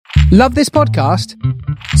Love this podcast?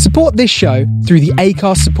 Support this show through the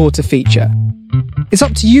Acast supporter feature. It's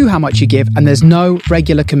up to you how much you give, and there's no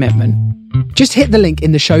regular commitment. Just hit the link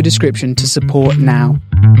in the show description to support now.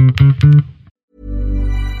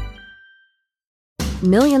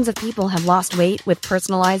 Millions of people have lost weight with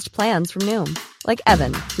personalized plans from Noom. Like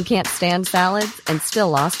Evan, who can't stand salads and still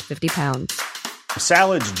lost 50 pounds.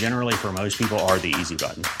 Salads generally for most people are the easy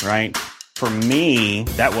button, right? For me,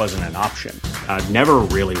 that wasn't an option. I never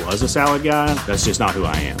really was a salad guy. That's just not who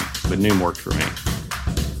I am. But Noom worked for me.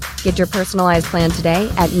 Get your personalized plan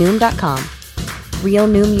today at Noom.com. Real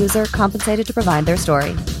Noom user compensated to provide their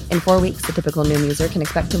story. In 4 weeks, the typical Noom user can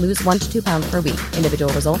expect to lose 1 to 2 pounds per week.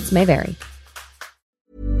 Individual results may vary.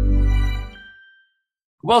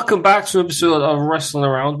 Welcome back to an episode of Wrestling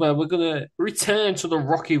Around, where we're going to return to the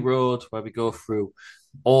Rocky Road, where we go through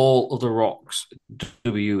all of the Rock's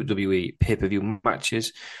WWE pay-per-view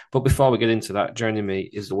matches. But before we get into that, joining me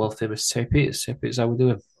is the world-famous Terry Peters. Terry Peters, how are we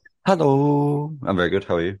doing? Hello. I'm very good.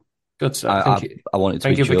 How are you? Good, sir. I wanted to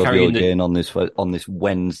be jovial again on this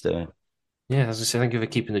Wednesday. Yeah, as I say, thank you for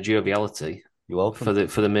keeping the joviality. You're welcome.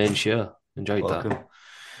 For the main show. Enjoyed that.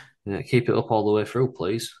 Yeah, keep it up all the way through,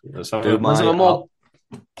 please. Let's have a more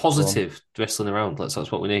positive Wrestling Around. That's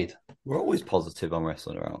what we need. We're always positive on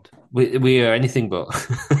Wrestling Around. We are anything but.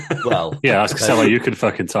 Well, yeah, I was going to say, like, you can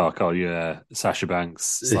fucking talk. Oh, yeah, Sasha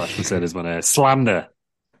Banks / Mercedes Moné slander.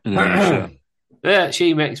 Yeah,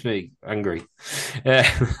 she makes me angry.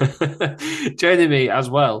 Joining me as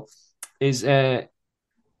well is a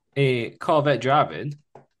Corvette driving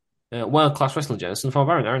world-class wrestling journalist from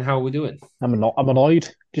Aaron. Aaron, how are we doing? I'm annoyed,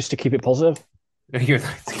 just to keep it positive. You're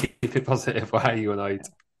annoyed to keep it positive. Why are you annoyed?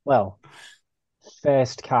 Well,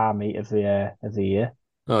 first car meet of the year.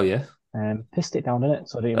 Oh yeah. Pissed it down in it,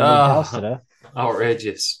 so I didn't even leave the house today.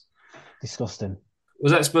 Outrageous. Disgusting.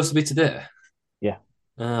 Was that supposed to be today? Yeah.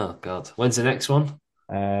 Oh god. When's the next one?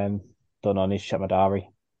 Don't know. I need to check my diary.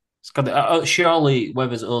 It's got surely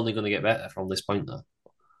weather's only going to get better from this point, though.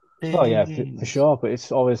 Oh yeah, for sure. But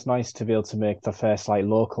it's always nice to be able to make the first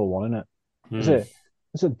local one, isn't it?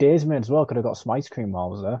 Was it Days made as well? Could have got some ice cream while I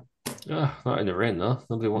was there. Oh, not in the rain though.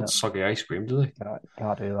 Nobody wants soggy ice cream, do they?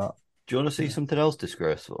 Can't do that. Do you want to see something else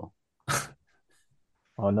disgraceful?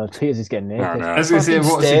 Oh no, Peters is getting naked. I was going to say,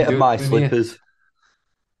 what's state he of doing my slippers.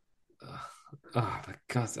 Oh my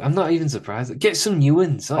god! I'm not even surprised. Get some new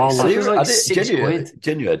ones. Genuinely,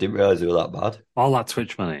 £6. I didn't realise they were that bad. All that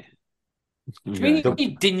Twitch money. Do you mean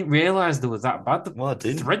you didn't realise they was that bad? Well, I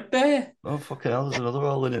didn't. Threadbare. Oh fucking hell! There's another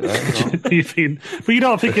roll in it. Right? But you're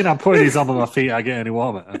not thinking I'm putting these on my feet. I get any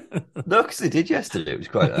warmer. No, because they did yesterday. It was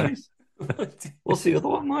quite nice. What's the other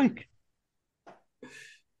one, Mike?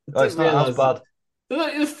 It's not as bad.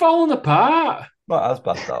 They're falling apart. Not as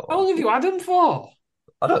bad that How one. long have you had them for?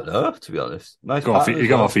 I don't know, to be honest. Nice. You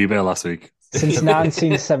got off eBay last week. Since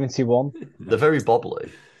 1971. They're very bobbly.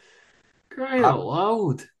 Crying out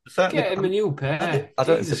loud. Get him a new pair. I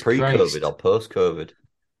don't know if it's pre-COVID or post-COVID.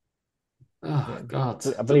 Oh, God.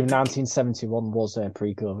 I believe 1971 was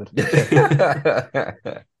pre-COVID.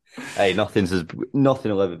 Hey, nothing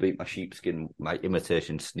will ever beat my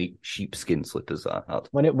imitation sheepskin slippers that I had.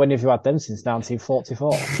 When have you had them since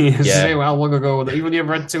 1944? Yeah. How long ago? Even you've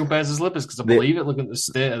read 2 pairs of slippers, because I believe it, looking at the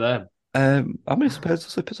state of them. How many pairs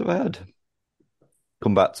of slippers have I had?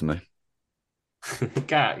 Come back to me.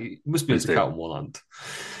 You must be able to count on one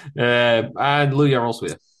hand. And Lou, you're also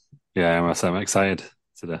here. Yeah, I'm excited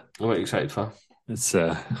today. What are you excited for? It's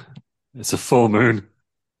a full moon.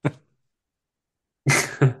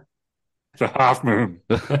 It's a half moon.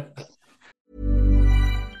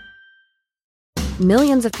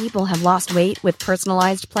 Millions of people have lost weight with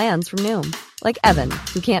personalized plans from Noom. Like Evan,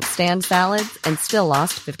 who can't stand salads and still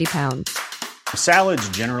lost 50 pounds. Salads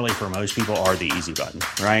generally for most people are the easy button,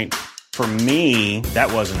 right? For me,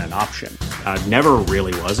 that wasn't an option. I never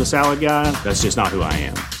really was a salad guy. That's just not who I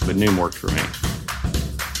am. But Noom worked for me.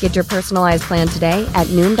 Get your personalized plan today at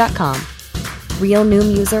Noom.com. Real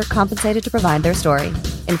Noom user compensated to provide their story.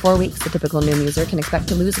 In 4 weeks, the typical Noom user can expect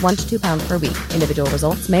to lose 1 to 2 pounds per week. Individual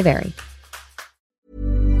results may vary.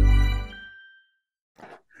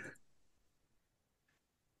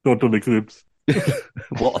 Don't do the clips.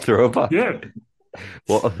 What a throwback. Yeah.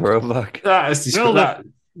 What a throwback.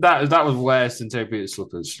 That was worse than Terry Peters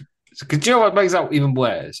slippers. Do you know what makes that even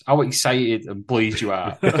worse? How excited and pleased you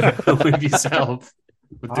are with yourself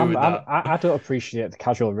for doing that. I don't appreciate the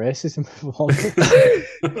casual racism.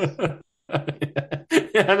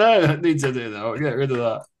 Yeah, I know. I need to do that. Get rid of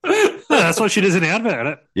that. Yeah, that's what she does in the advert, isn't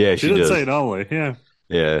it? Yeah, she does. didn't say it normally. Yeah.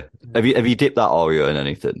 Yeah. Have you dipped that Oreo in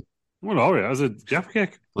anything? What Oreo? It was a Jaffa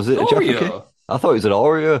cake. Was it a Jaffa cake? I thought it was an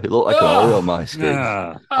Oreo. It looked like an Oreo on my screen.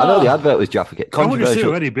 Yeah. I know the advert was Jaffa cake. I wouldn't assume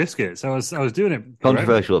Controversial, any biscuits. I was doing it.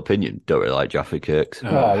 controversial opinion. Don't really like Jaffa cakes.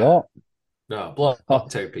 Oh, what? No, block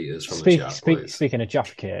Terry Peters from the chat, please. Speaking of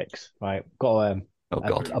Jaffa cakes, right, got Oh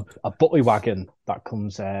God. a butty wagon that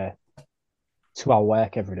comes to our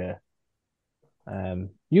work every day.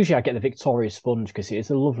 Usually I get the Victoria sponge because it's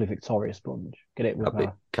a lovely Victoria sponge. Get it with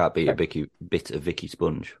Can't beat a bit of Vicky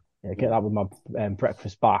sponge. Yeah, get that with my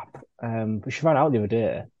breakfast bap. But she ran out the other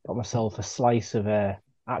day. Got myself a slice of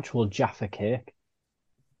actual Jaffa cake.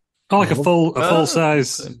 Oh, like a full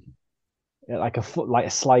size. Yeah, like a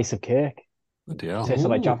slice of cake. Bloody hell. Tasted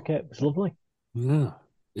like Jaffa cake. It's lovely. Yeah.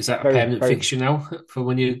 Is that a permanent fixture now for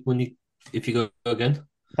when you if you go again?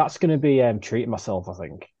 That's going to be treating myself, I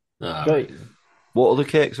think. Right. What other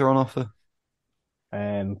cakes are on offer?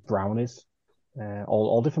 Brownies,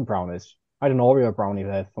 all different brownies. I had an Oreo brownie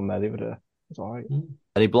there from there the other day. It's all right.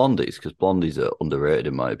 Any blondies? Because blondies are underrated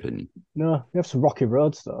in my opinion. No, we have some Rocky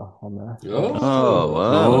Roads though on there. Oh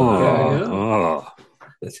wow! Oh.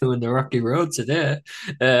 They're doing the Rocky Road today.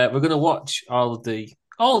 We're going to watch all of the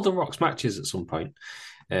Rocks matches at some point.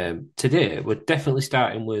 Today we're definitely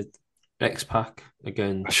starting with X-Pac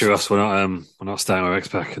again. Sure, us. We're not starting with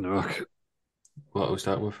X-Pac in the Rock. What are we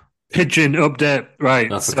starting with? Pigeon update,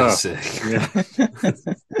 right? Oh, for God's sake. Yeah.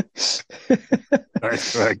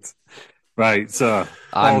 That's correct. Right, so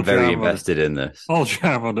I'm very invested in this. All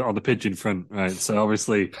jam on the pigeon front, right? So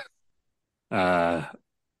obviously, the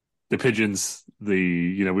pigeons. I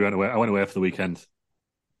went away for the weekend.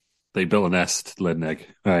 They built a nest, laid an egg.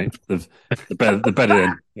 Right, they're bedded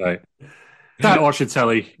in. Right, started watching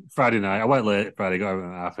telly Friday night. I went late Friday, got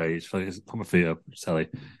home at 8:30. So I just put my feet up, telly.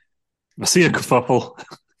 I see a kerfuffle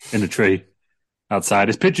in the tree outside.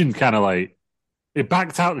 This pigeon kind of like it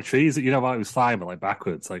backed out the trees. You know, while it was flying, but like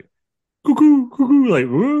backwards, like cuckoo, cuckoo, like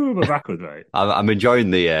woo, but backwards, right? I'm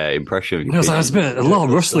enjoying the impression. There's a lot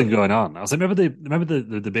of rustling going on. I was like, remember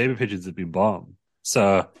the baby pigeons had been born.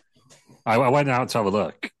 So I went out to have a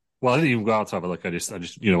look. Well, I didn't even go out to have a look. I just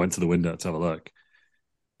went to the window to have a look.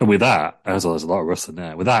 And with that, there's a lot of rustling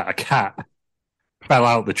there. With that, a cat fell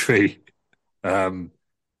out the tree. So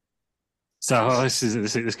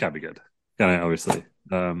this can't be good. Can it? Obviously,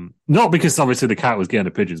 not because obviously the cat was getting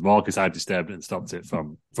the pigeons, more because I disturbed it and stopped it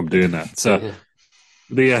from doing that. So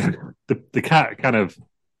the cat kind of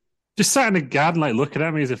just sat in the garden, like looking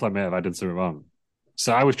at me as if like, mate, have I done something wrong?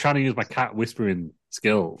 So I was trying to use my cat whispering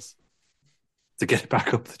skills to get it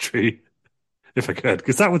back up the tree if I could,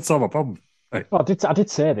 because that would solve my problem. Right. Well, I did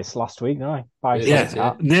say this last week, didn't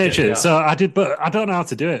I? Nature. Yeah. So I did, but I don't know how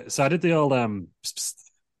to do it. So I did the old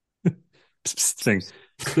thing,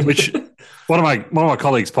 which one of my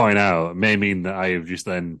colleagues point out may mean that I have just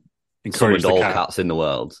then encouraged all cats in the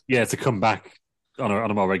world. Yeah, to come back on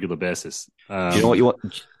a more regular basis. Do you know what you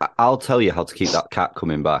want? I'll tell you how to keep that cat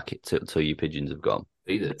coming back till your pigeons have gone.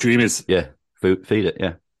 Feed it. Dream is feed it.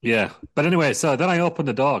 Yeah. Yeah, but anyway, so then I opened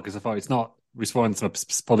the door because I thought it's not responding to my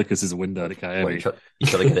Spolicus as a window. They can't hear me. You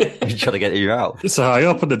try to get it. You try to get it out. So I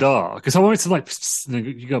opened the door because I wanted to like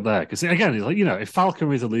you go there because again, it's like if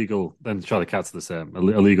falconry is illegal, then try the cats the same. A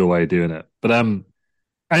legal way of doing it. But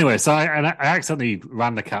anyway, so I accidentally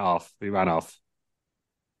ran the cat off. He ran off.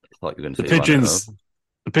 I thought you were going to say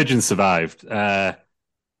the pigeons survived.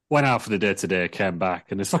 Went out for the day today, came back,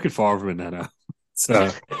 and there's fucking 4 of them in there now.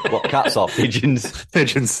 So what cats are pigeons?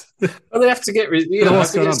 Pigeons. Well, they have to get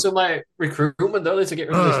some like recruitment, don't they, to get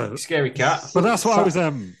rid of this scary cat? But that's why I was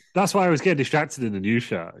that's why I was getting distracted in the news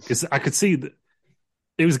shot because I could see that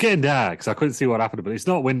it was getting dark because I couldn't see what happened. But it's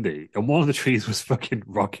not windy, and one of the trees was fucking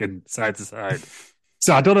rocking side to side.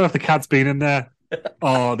 So I don't know if the cat's been in there.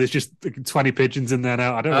 Oh, there's just 20 pigeons in there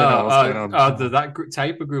now. I don't really know what's going on. They're that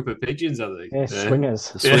type of group of pigeons, are they? Yeah,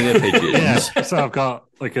 swingers. Swinger pigeons. Yeah, so I've got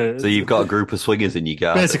So you've got a group of swingers in your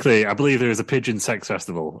garden. Basically, I believe there is a pigeon sex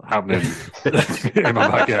festival happening in my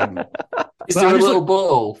backyard. Is there a little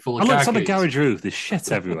bowl full of I looked on the garage roof. There's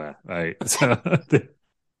shit everywhere, right? So they're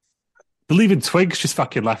leaving twigs just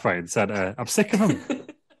fucking left, right, and centre. I'm sick of them.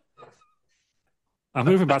 I'm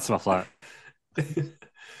moving back to my flat.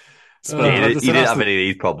 So, you didn't have any of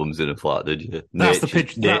these problems in a flat, did you? That's the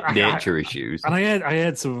pigeon. Nature issues. And I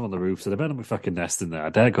had some of them on the roof, so they better be fucking nest in there. I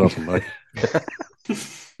dare go up and like.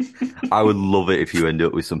 I would love it if you end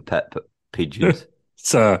up with some pet pigeons.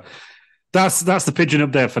 So that's the pigeon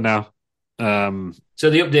update for now. So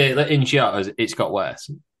the update in short is it's got worse.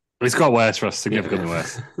 It's got worse for us, significantly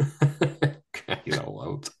worse. You're not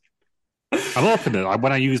allowed. I'm hoping that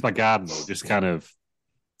when I use my garden, it'll just kind of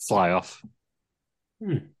fly off.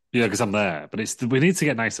 Yeah, because I'm there, but we need to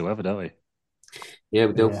get nicer weather, don't we? Yeah,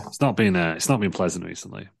 we do. It's not been pleasant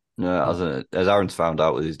recently. No, as Aaron's found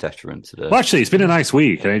out with his detriment today. Well, actually, it's been a nice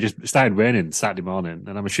week, and it just started raining Saturday morning,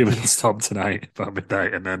 and I'm assuming it stopped tonight about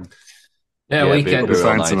midnight, and then Yeah, weekend. it'll be real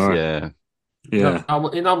Fine nice, tomorrow. yeah. yeah,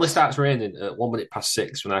 It normally starts raining at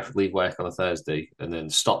 1:06 when I leave work on a Thursday, and then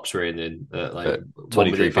stops raining at like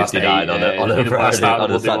 23:59 on a Friday,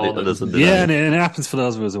 on a Sunday. yeah, and it happens for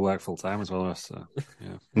those of us who work full time as well. So,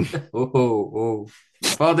 yeah. Oh,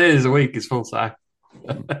 4 days a week is full time.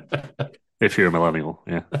 If you're a millennial,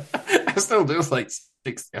 yeah. I still do like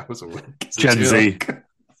 60 hours a week.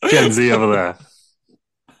 Gen Z over there.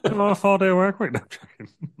 A 4-day work week. No, I'm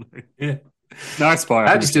joking. Yeah. Nice point.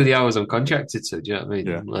 I just do the hours I'm contracted to. Do you know what I mean?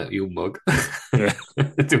 Yeah. Like you mug. Yeah.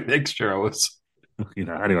 Do extra hours.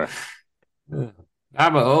 Anyway.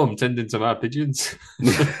 I'm at home tending to my pigeons.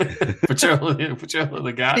 patrolling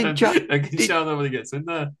the garden. Making sure nobody gets in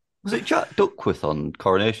there. Was it Jack Duckworth on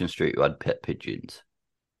Coronation Street who had pet pigeons?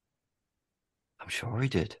 I'm sure he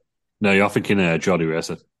did. No, you're thinking Jodie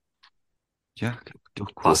Racer. Jack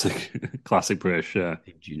Duckworth. Classic British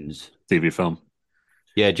Pigeons. TV film.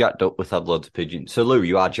 Yeah, Jack Duckworth had loads of pigeons. So, Lou,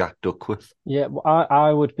 you are Jack Duckworth. Yeah, well,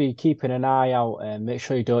 I would be keeping an eye out and make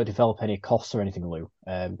sure you don't develop any coughs or anything, Lou,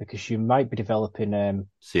 because you might be developing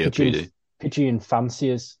COPD. pigeon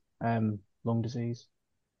fanciers lung disease.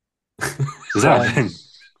 Is that a thing?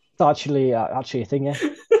 It's actually a thing, yeah.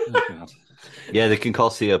 Oh, God. Yeah, they can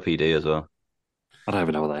cause COPD as well. I don't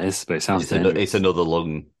even know what that is, but it sounds dangerous. It's another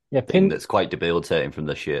lung Yeah, thing that's quite debilitating from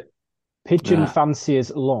the shit. pigeon Yeah.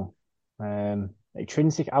 fanciers lung.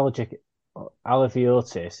 Intrinsic allergic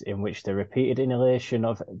alveolis, in which the repeated inhalation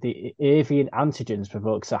of the avian antigens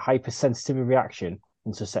provokes a hypersensitive reaction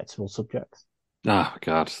in susceptible subjects. Oh,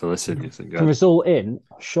 God. So listen, isn't Can good. result in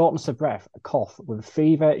shortness of breath, a cough with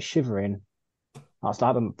fever, shivering.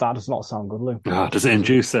 That does not sound good, Lou. Oh, does it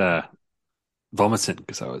induce vomiting?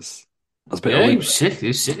 Because I was a bit Yeah, he ill. was sick. He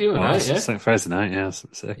was sick the other night, yeah. It's like Thursday night, yeah. I was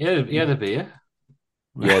sick. Yeah, he had a beer.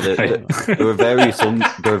 Yeah, there are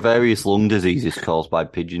various lung diseases caused by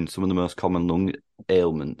pigeons. Some of the most common lung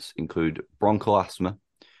ailments include bronchial asthma,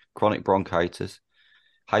 chronic bronchitis,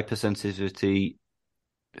 hypersensitivity,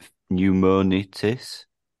 pneumonitis,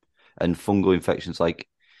 and fungal infections like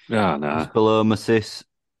Oh, no. spellomasis,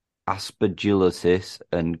 aspergillosis,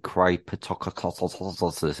 and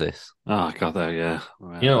cryptococcosis. Oh, God, there, yeah.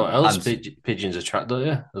 Right. You know what else And- pigeons attract, don't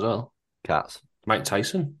you, as well? Cats. Mike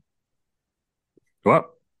Tyson. What?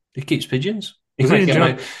 He keeps pigeons. Was You he might in get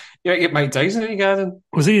you might get Mike Tyson in your garden.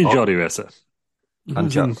 Was he in Oh. Jodie Racer?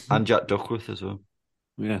 And Jack Duckworth as well.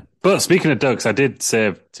 Yeah. But speaking of ducks, I did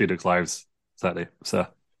save 2 ducks' lives Saturday. So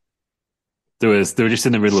they were just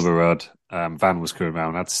in the middle of a road. Van was coming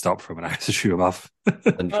around. I had to stop for them and I had to shoot them off.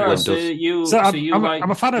 And Oh, when so does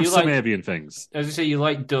I'm a fan of you some like, avian things. as I say, you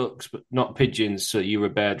like ducks, but not pigeons. So you were a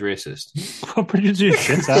bad racist. What pigeons do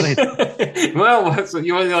shit, aren't they? Well, that's what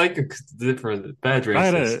you only like them 'cause they're different. Bad I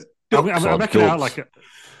had racist. I'm Ducks or making out doves? like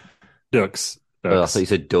ducks. I Ducks. thought you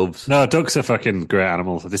said doves. No, ducks are fucking great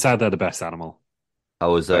animals. I decided they're the best animal. I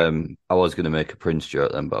was going to make a Prince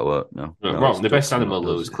joke then, but I won't. No, Wrong. The it's best ducks, animal not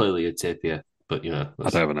though doves. is clearly a tapir, but I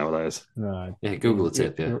don't even know what that is. No, yeah, Google a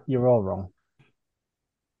tapir. you're all wrong.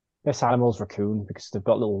 Best animal's raccoon because they've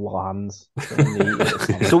got little hands. So when they eat it, it's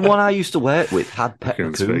not- Someone I used to work with had pet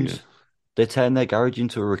Raccoons, raccoons. very good. They turned their garage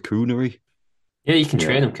into a raccoonery. Yeah, you can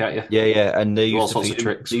train them, can't you? Yeah, and they All used to sorts feed of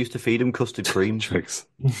them, tricks. they used to feed them custard cream. Tricks.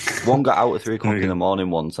 One got out at 3 o'clock There you in the go. morning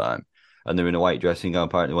one time, and they were in a white dressing gown.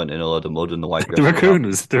 Apparently, went in a load of mud, and the white The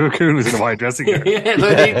dressing raccoon was in a white dressing gown.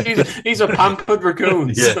 Yeah, he's a pampered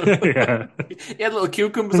raccoon. Yeah. He had little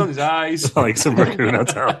cucumbers on his eyes. Like some raccoon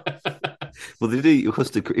hotel. Well, they did eat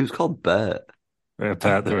custard cream. It was called Bert.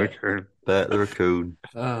 Pat the raccoon. Bert the raccoon.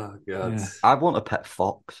 Oh god! Yeah. I want a pet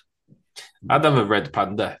fox. I'd have a red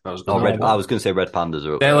panda. If I was Oh, going. I was going to say red pandas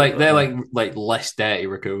are up They're there, like less dirty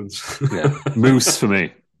raccoons. Yeah. Moose for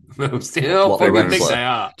me. Still, What they fucking think wrestle. they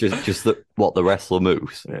are. just the wrestler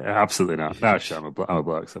moose. Yeah, absolutely not. No, shit, I'm a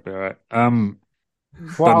bloke, so I'll be all right.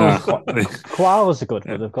 Koalas, But no. koalas are good,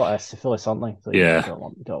 but they've got syphilis, aren't they? So Yeah. you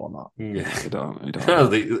don't want that. Yeah, you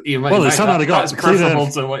don't. Well, Well, somehow they got that's cleaner-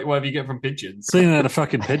 preferable to whatever you get from pigeons. Cleaning out the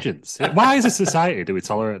fucking pigeons. Why as a society do we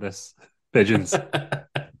tolerate this? Pigeons.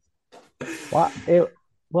 Why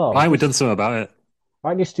Why have we done something about it?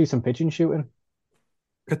 why don't you just do some pigeon shooting?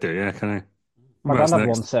 Could do, yeah, can I? My What's granddad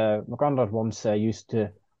next? used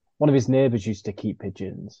to. One of his neighbours used to keep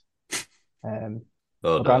pigeons. Oh,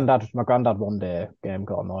 My granddad one day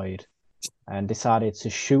got annoyed and decided to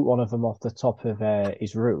shoot one of them off the top of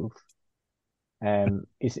his roof.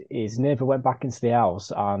 His neighbour went back into the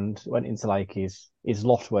house and went into like his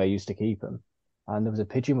loft where he used to keep them, and there was a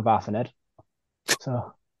pigeon with half an head.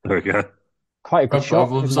 So There we go. quite a good shot.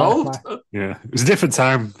 Problem in solved. Yeah, it was a different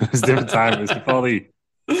time. It was a different time. It was before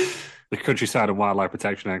the Countryside and Wildlife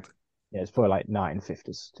Protection Act. Yeah, it's probably like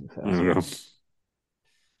 1950s. To be fair.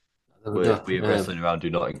 There we go. We wrestling around do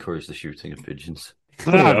not encourage the shooting of pigeons.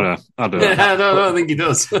 I don't know. I don't think he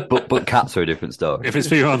does. But cats are a different story. If it's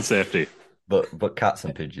for your own safety. But cats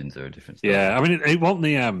and pigeons are a different story. Yeah, I mean, it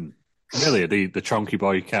wasn't really the chonky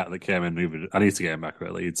boy cat that came in. I need to get him back,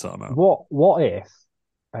 really. He'd sort him out. What if,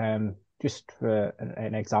 just for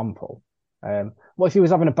an example, what if you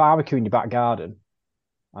was having a barbecue in your back garden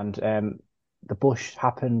and the bush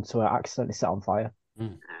happened to accidentally set on fire?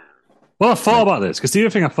 Well, I thought about this, because the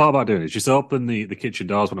other thing I thought about doing is just open the kitchen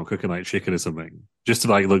doors when I'm cooking like chicken or something, just to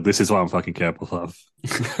like, look, this is what I'm fucking capable of.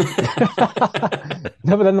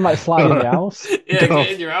 No, but then they might fly in your house. Yeah,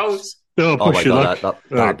 get in your house. No, Oh my push your god, luck.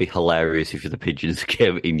 that'd be hilarious if the pigeons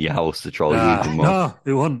came in your house to try and use them. No,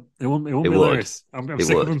 it won't. It won't be would. hilarious. I'm It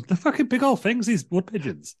sick of would. them. They're fucking big old things, these wood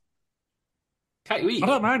pigeons. Can't you eat? I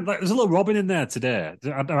don't mind. Like, there's a little robin in there today.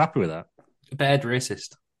 I'm happy with that. Bad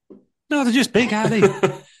racist. No, they're just big, aren't they?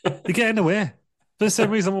 They get in the way. For the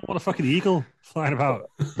same reason I want a fucking eagle flying about.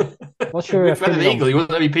 What's your If you had an opinion eagle, you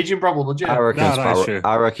wouldn't have any pigeon problem, would you? I reckon, No, that's true.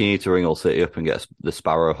 I reckon you need to ring Hull City up and get the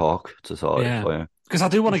sparrow hawk to sort it for you. Because I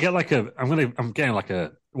do want to get like I'm getting like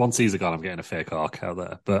one season gone, I'm getting a fake hawk out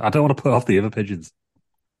there. But I don't want to put off the other pigeons.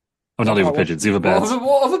 Oh, not the other pigeons, the other birds.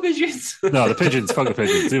 What other pigeons? No, the pigeons, fuck the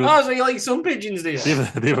pigeons. The Oh, so you like some pigeons, do you?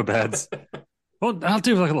 the other birds. Well, I'll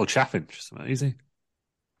do like a little chaffing, just something easy.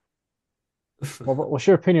 what's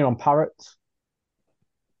your opinion on parrots?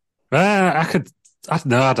 I don't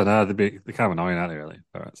know. They're kind of annoying, aren't they, really?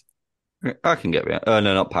 Parrots. I can get behind. Oh,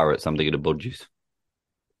 no, not parrots. I'm thinking of budgies.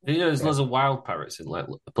 You know, there's loads of wild parrots in like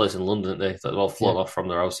a place in London, that they've all flown off from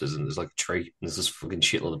their houses, and there's like a tree, and there's this fucking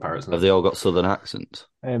shitload of parrots. Have they all got southern accents?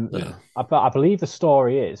 Yeah. I believe the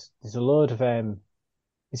story is there's a load of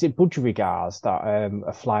is it budgerigars that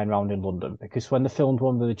are flying around in London? Because when they filmed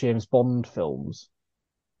one of the James Bond films,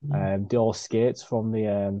 they all skates from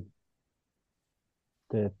the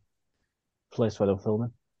place where they're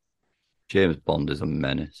filming. James Bond is a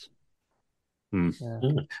menace.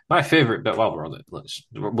 My favourite bit, while we're on it,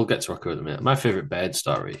 we'll get to Rocco in a minute. My favourite bed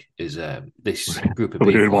story is this group of people.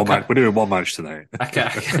 We're doing one match tonight. I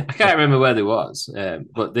can't remember where they was,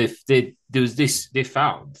 but they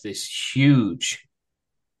found this huge,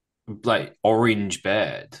 like, orange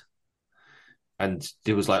bed, and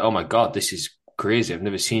they was like, oh my god, this is crazy. I've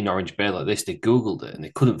never seen an orange bed like this. They Googled it and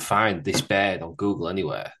they couldn't find this bed on Google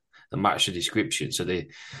anywhere that matched the description. So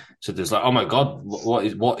there's like, oh my god,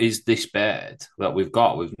 what is this bed that we've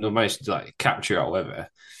got? We've no managed to like capture it or whatever.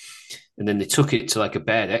 And then they took it to like a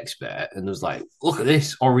bed expert and was like, look at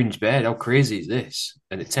this orange bed. How crazy is this?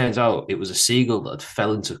 And it turns out it was a seagull that had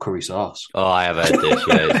fell into curry sauce. Oh, I have heard this.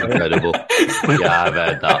 Yeah, it's incredible. Yeah, I've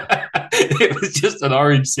heard that. It was just an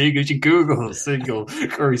orange seagull. You Google seagull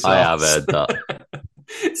curry sauce. I have heard that.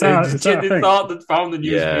 They thought they'd found the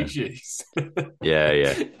new species.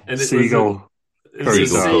 Yeah. And Seagull curry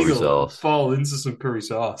sauce. Fall into some curry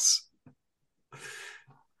sauce.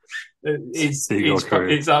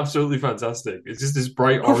 It's absolutely fantastic. It's just this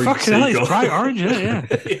bright orange. Fucking hell, it's bright orange,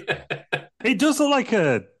 isn't it? Yeah. It does look like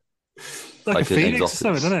a phoenix or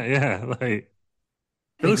something, doesn't it? Yeah, like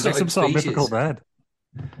it looks like some sort of mythical bird.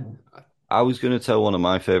 I was going to tell one of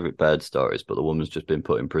my favourite bird stories, but the woman's just been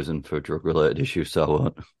put in prison for a drug-related issue, so I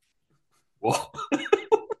won't. What?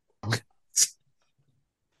 What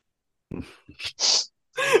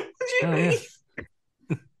do you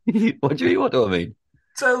mean? What do I mean?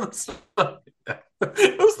 Tell us.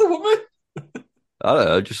 Who's the woman? I don't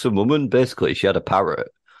know, just some woman. Basically, she had a parrot,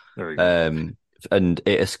 There we go. and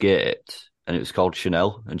it escaped, and it was called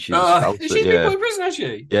Chanel, and she's She's been put in prison, has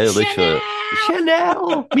she? Yeah, literally.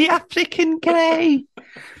 Chanel, me African grey.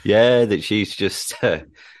 Yeah, that she's just,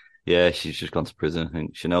 she's just gone to prison. I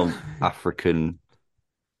think Chanel African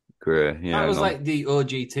grey. Yeah, that was like the OG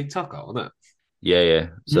TikToker, wasn't it? Yeah.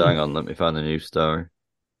 So hang on, let me find the news story.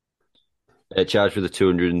 Charged with a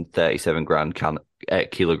 237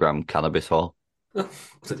 kilogram cannabis haul.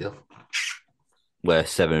 What's the deal? Worth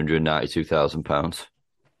 £792,000.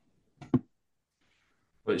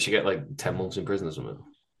 But did she get like 10 months in prison or something?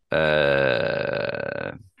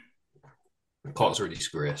 Courts are a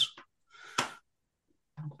disgrace.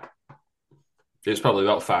 It was probably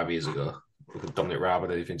about 5 years ago. Dominic Raab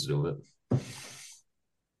had anything to do with it.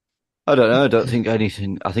 I don't know. I don't think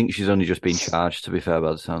anything. I think she's only just been charged, to be fair,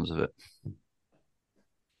 by the sounds of it.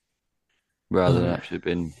 Rather than actually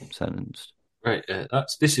been sentenced. Right,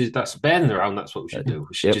 that's bedding around. That's what we should do.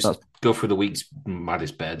 We should just go through the week's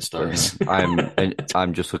maddest bed stories.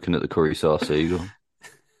 I'm just looking at the curry sauce eagle.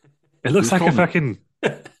 It looks like a fucking.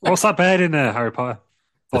 What's that bird in Harry Potter?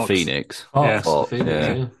 The Fox. Phoenix. Yeah. Fox, the Phoenix,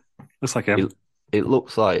 yeah. yeah. Looks like him. It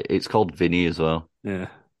looks like it's called Vinny as well. Yeah.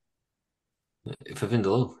 For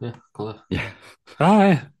Vindaloo, yeah, colour. Yeah. Oh,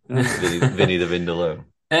 yeah. Vinny the Vindaloo.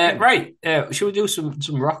 Right, should we do some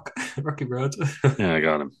Rocky Road? Yeah, I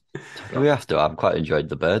got him. We have to. I've quite enjoyed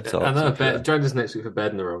the bird talk. I know. Join us next week for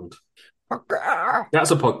Bird in the Round.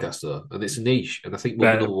 That's a podcast though, and it's a niche, and I think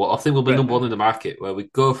we'll be number one. I think we'll be number one in the market where we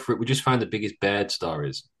go for it. We just find the biggest bird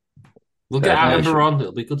stories. We'll get Bird our Nation. member on.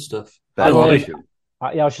 It'll be good stuff. Bird I Nation.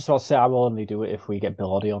 was just about to say I will only do it if we get Bill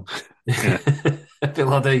Oddie on. Bill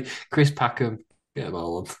Oddie, Chris Packham, get them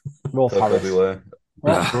all on. Rolf Both Harris. everywhere.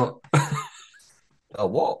 Right. Oh,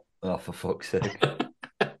 what? Oh, for fuck's sake.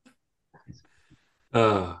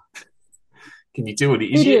 Can you do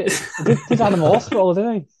it? Did Animal Hospital,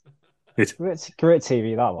 didn't he? It- Great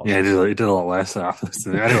TV that was. Yeah, he did a lot worse after this.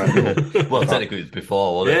 Anyway. Well, technically it was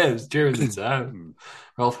before, wasn't Yeah, it? it was during the time.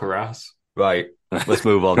 Ralph Harass. Right. Let's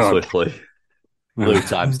move on God. swiftly. Blue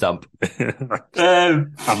timestamp.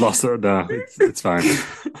 I've lost it now. It's fine.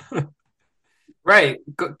 Right.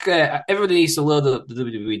 Everybody needs to load up the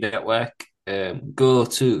WWE Network. Go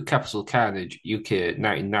to Capital Carnage UK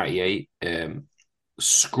 1998.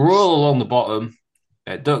 Scroll along the bottom.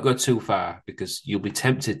 Don't go too far because you'll be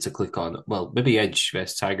tempted to click on, well, maybe Edge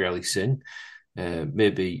versus Tiger Ali Sin.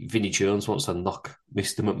 Maybe Vinnie Jones wants to knock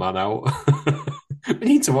Mr. McMahon out. We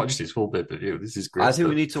need to watch this full pay-per-view. This is great. I think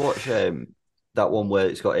we need to watch that one where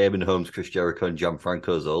it's got Eamon Holmes, Chris Jericho, and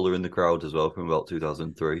Gianfranco Zola in the crowd as well from about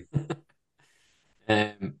 2003.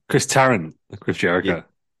 Chris Tarrant, Chris Jericho.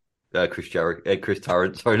 Chris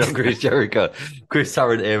Tarrant, sorry, not Chris Jericho. Chris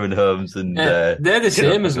Tarrant, Eamon Holmes, and they're the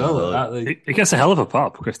same as well. Aren't they? He gets a hell of a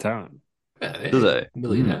pop, Chris Tarrant. Does it?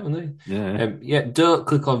 Millionaire, aren't they? Yeah. Don't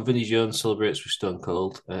click on Vinnie Jones celebrates with Stone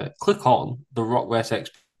Cold. Click on the Rock vs X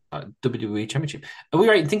WWE Championship. Are we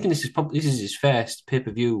right in thinking this is his first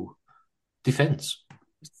pay-per-view defense?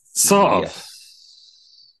 Sort of. Yes.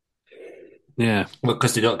 Yeah. Well,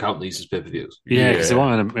 because they don't count these as pay-per-views. Yeah, because it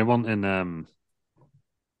wasn't in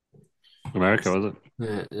America, was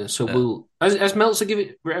it? So we'll... Has Meltzer give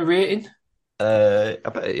it a rating? I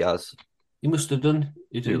bet he has. He must have done.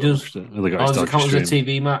 He They does. got Or his does it dodgy count as a stream.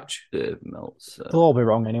 TV match? Meltzer. They'll all be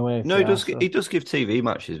wrong anyway. No, he does give TV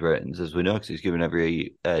matches ratings, as we know, because he's given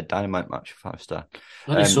every Dynamite match a 5-star.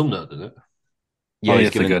 Only some though, doesn't it? Yeah,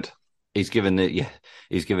 If they're good. He's given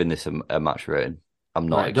this a match rating. I'm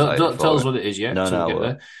not Right, excited don't for tell us it. what it is yet. No, till we no, get I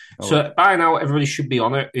there. will. So by now, everybody should be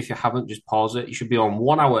on it. If you haven't, just pause it. You should be on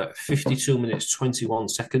 1 hour, 52 minutes, 21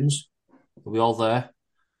 seconds. Are we all there?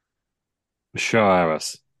 Sure,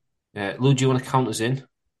 Iris. Lou, do you want to count us in?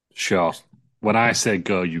 Sure. When I say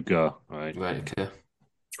go, you go. All right. Right, okay.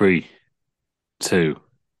 3, 2,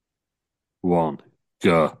 1,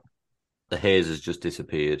 go. The haze has just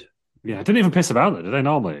disappeared. Yeah, I didn't even piss about it, did I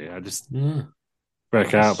normally? I just Yeah.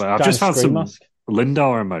 break out, but I've just found Scream some Mask.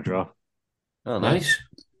 Lindor in my drawer. Oh, Nice.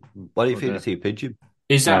 Why do you think it's a pigeon?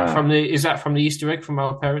 Is that from the Easter egg from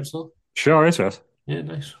our parents though? Sure is, Russ. Yeah,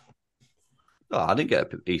 nice. Oh, I didn't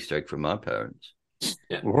get an Easter egg from my parents.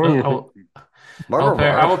 Yeah. Whoa.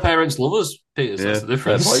 Our parents love us, Peters. That's Yeah, the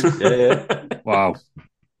difference. fair point. Wow.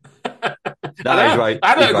 No, he's right.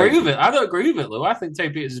 I don't He's agree right. with it. I don't agree with it, Lou. I think Terry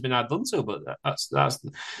Peters has been outdone to, but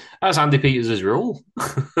that's Andy Peters' rule.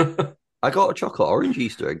 I got a chocolate orange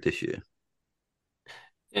Easter egg this year.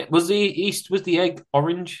 Was the egg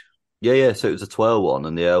orange? Yeah. So it was a 12 one,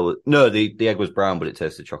 and the egg was brown, but it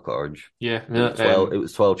tasted chocolate orange. Yeah, It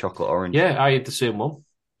was 12 chocolate orange. yeah. I had the same one.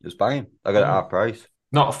 It was banging. I got it at half price.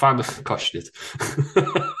 Not a fan of gosh, did.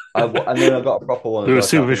 And then I got a proper one. There was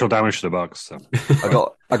as well. superficial damage to the box. So.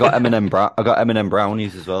 I got M&M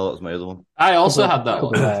brownies as well. That was my other one. I also had that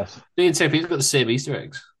Couple one. layers. Me and Terry Peters got the same Easter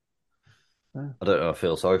eggs. I don't know if I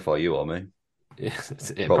feel sorry for you or me. Yeah,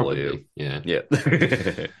 Probably you. Yeah. Yeah.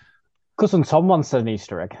 Cousin Tom wants an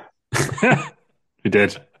Easter egg. He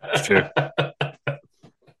did. It's true.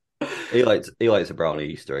 he likes a brownie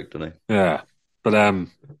Easter egg, doesn't he? Yeah. But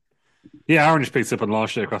yeah, Aaron just picked it up and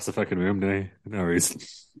launched it across the fucking room, didn't he? No reason.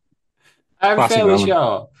 I'm Classic fairly Roman.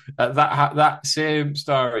 sure that same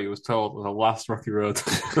story was told on the last Rocky Road.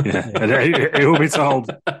 Yeah. And it will be told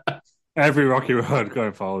every Rocky Road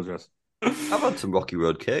going forward, just. I've had some Rocky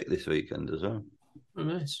Road cake this weekend as well. Oh,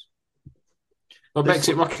 nice. What makes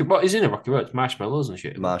it Rocky? What is in a Rocky Road? It's marshmallows and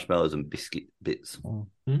shit. Marshmallows and biscuit bits.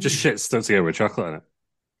 Just shit stuck together with chocolate in it.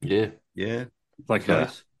 Yeah. Yeah. Like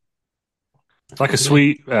Nice. a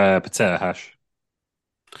sweet potato hash.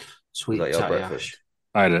 Sweet Was that your tatty breakfast? ash.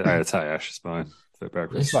 I had a tatty hash this morning for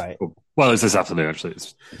breakfast. Right. Well, it's this afternoon, actually.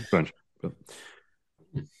 It's brunch. But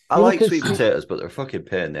I You like look at sweet sweet- potatoes, but they're a fucking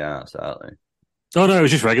pain in the ass, aren't they? Oh no, it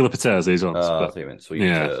was just regular potatoes. These ones. Oh, I But, think you meant sweet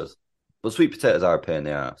yeah. potatoes. But sweet potatoes are a pain in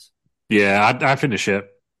the ass. yeah, I think the shit.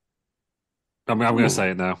 I'm going Ooh. to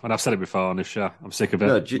say it now, and I've said it before on this show. I'm sick of it.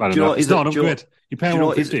 No, I do don't you know know. what It's is a- not an do you know upgrade. You pay do you know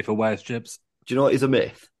what is- 150 for Wales chips. Do you know what is a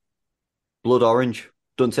myth? Blood orange.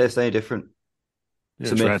 Doesn't taste any different. Yeah,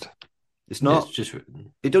 It's a it's myth. red. It's not. It's just.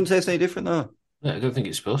 It doesn't taste any different, though. Yeah, I don't think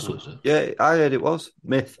it's supposed to. Is it? Yeah, I heard it was.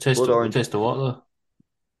 Myth. Taste Blood orange. Taste the what though?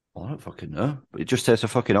 I don't fucking know. But it just tastes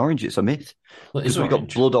of fucking orange. It's a myth. Well, it's Because we got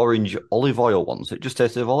orange. blood orange olive oil ones. It just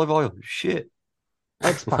tasted of olive oil. Shit.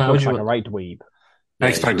 X-Pac How looks would like you- a right dweeb. Yeah,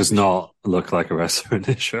 X-Pac it's does rubbish. not look like a wrestler in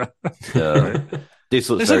this show. No. This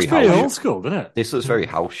looks This very looks pretty house. old school, doesn't it? This looks very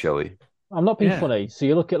house showy. I'm not being Yeah. funny. So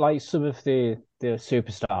you look at like some of the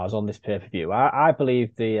superstars on this pay-per-view. I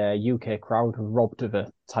believe the UK crowd were robbed of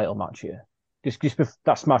a title match here.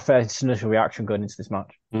 That's my first initial reaction going into this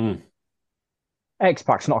match. Mm.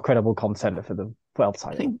 X-Pac's not a credible contender for the world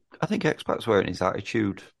I title. think X-Pac's wearing his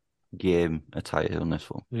Attitude Game attire on this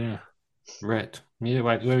one. Yeah. Red. Yeah,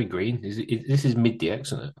 right, very green. This is mid DX,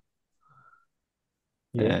 isn't it?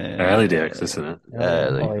 Yeah. Early DX, isn't it?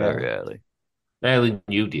 Early, Oh, yeah. very early. Early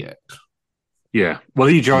new DX. Yeah. Well,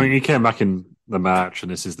 he joined. He came back in the March,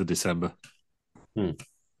 and this is the December. Hmm.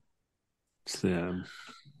 So,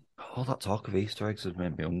 All that talk of Easter eggs has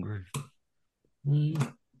made me hungry.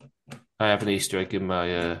 Mm. I have an Easter egg in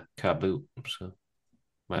my car boot, so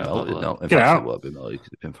might have Melted, that no, later. in Get fact, out. it won't be melted 'cause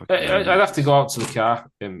it's been fucking I'd have to go out to the car.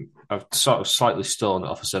 I've sort of slightly stolen it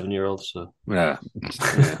off a 7-year-old, so yeah.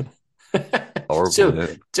 horrible. Still-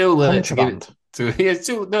 yeah. too late to give it Contraband. to. Yeah,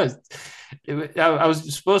 too no. I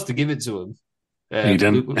was supposed to give it to him. You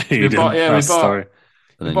didn't. We You bought, didn't. yeah, we That's the bought. story. And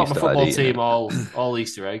We then bought you my started football eating team it. all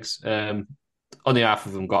Easter eggs. Only half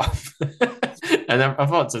of them got. And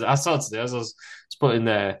I saw today as I was putting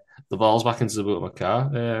the balls back into the boot of my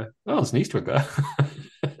car. Oh, it's an Easter egg there.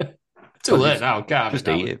 Too Well, late just- now. Can't have Just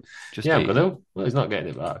it now. eat it. Just Yeah, I'm eat it. gonna. Well, he's not getting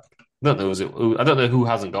it back. I don't know. I don't know who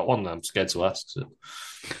hasn't got one. I'm scared to ask. So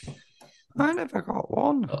I never got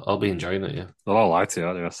one. I'll be enjoying it. Yeah. They'll all lie to you,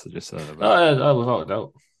 aren't they? That's just Oh, yeah, without a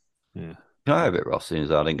doubt. yeah. Can I have it, Ross, since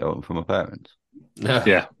I didn't get one from my parents? No,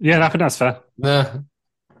 Yeah. Yeah, I think that's fair. no.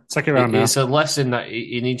 Take it around now. It's a lesson that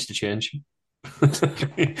he needs to change.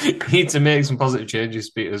 You need to make some positive changes,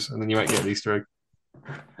 Peters, and then you might get an Easter egg.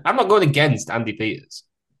 I'm not going against Andy Peters.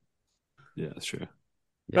 Yeah, that's true.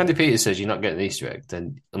 If Andy Peters says you're not getting an Easter egg,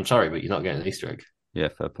 then I'm sorry, but you're not getting an Easter egg. Yeah,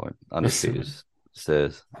 fair point. And if Peters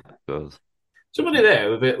says, goes. Somebody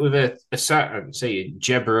there with a Saturn saying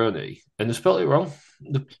Jebroni, and they spelled it wrong.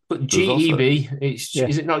 They put There's also- G-E-B. It's Yeah.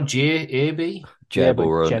 Is it not J-A-B? Yeah,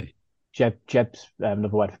 but Jeb Jeb's another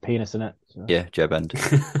word for penis, isn't it? So Yeah, Jeb End.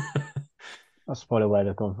 that's probably where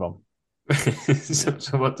they've come from.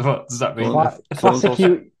 so what does that mean? Well,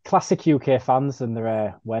 Classic UK fans and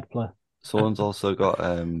their wordplay. Someone's also got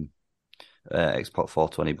Xbox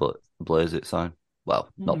 420 Blaze It sign. Well,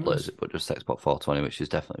 not Nice. Blaze It, but just Xbox 420, which is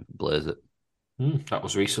definitely Blaze It. That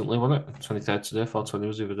was recently, wasn't it? 23rd today, 420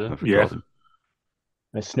 was the other day. Yeah.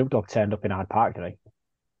 And Snoop Dogg turned up in Hyde Park today.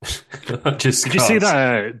 Just Did you see cause.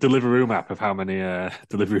 that Deliveroo map of how many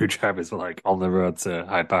Deliveroo drivers were like on the road to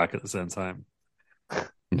Hyde Park at the same time?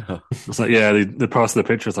 No. It's like, yeah, they posted the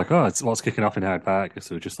picture. It's like, oh, it's what's kicking off in Hyde Park.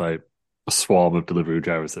 So just like a swarm of Deliveroo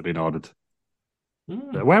drivers that have been ordered.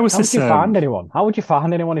 Mm. Where was How would this? you find anyone? How would you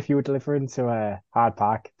find anyone if you were delivering to Hyde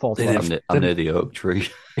Park? They didn't- I'm near the oak tree.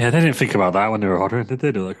 Yeah, they didn't think about that when they were ordering, did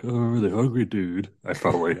they? They're like, oh, I'm really hungry, dude. I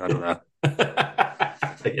don't know.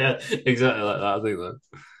 Yeah, exactly like that. I think that.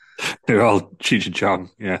 They're all Cheech and Chong,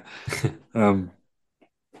 yeah.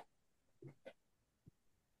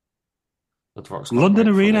 The Rock's gone London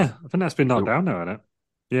right Arena. funny. I think that's been knocked down now, isn't it?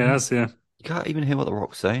 Yeah, that's yeah. You can't even hear what the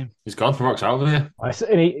Rock's saying. He's gone. The Rock's out of here.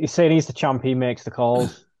 He's saying he's the champ. He makes the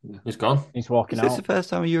calls. He's gone. He's walking Is this out. the first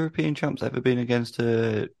time a European champ's ever been against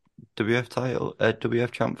a WF title, a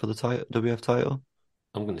WF champ for the WF title?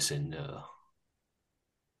 I'm going to say no.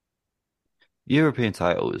 European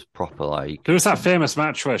title is proper like. There was that famous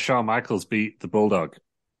match where Shawn Michaels beat the Bulldog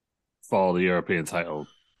for the European title.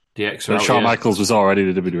 The X So are out, Shawn yeah. Michaels was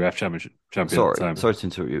already the WWF champion at the Sorry, time. sorry to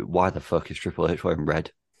interrupt you. Why the fuck is Triple H wearing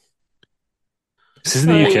red? This is in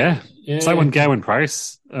the UK. Yeah. It's like when Gerwin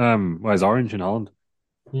Price wears orange in Holland.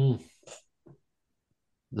 Hmm.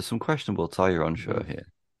 There's some questionable attire on show here.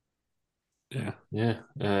 Yeah. Yeah.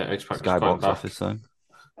 X-Pac Skybox office sign.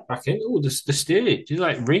 back in. Oh, the stage. You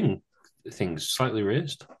like ring things slightly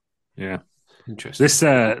raised. Yeah. Interesting.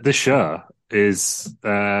 This show is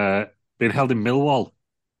being held in Millwall.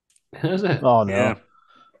 Is it? Oh no! Yeah.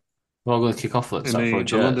 We're all going to kick off. Let's In start the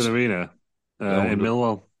throwing London chairs. Arena in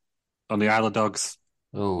Millwall on the Isle of Dogs.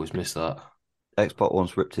 Oh, he's missed that. Xbox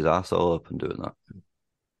once ripped his arsehole open doing that.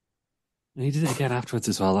 He did it again afterwards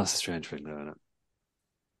as well. That's a strange thing, though, isn't it?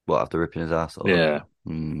 What, after ripping his arsehole Yeah.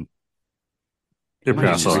 open? Rip your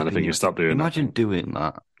Imagine arsehole, ripping anything, you stop doing Imagine that. doing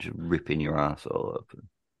that, just ripping your arsehole open.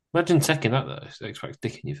 Imagine taking that, though. Expect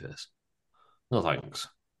dick in your face. No thanks.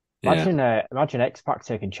 Imagine X-Pac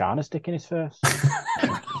taking China's dick in his face.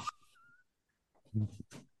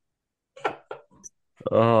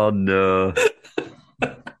 Oh, no.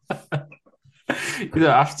 You don't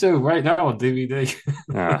have to right now on DVD.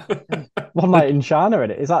 Ah, One night in China,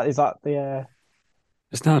 in it. Is that the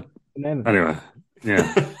it's not. name? Anyway,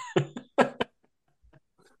 yeah.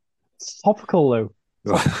 It's topical, Lou.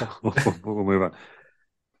 We'll move on.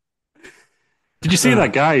 Did you see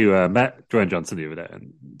that guy who met Dwayne Johnson the other day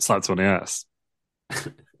and slapped him on the ass?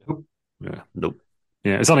 Yeah. Nope.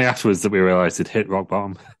 Yeah, it's only afterwards that we realised he'd hit rock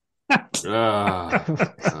bottom. Ah,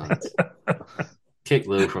 God. Kick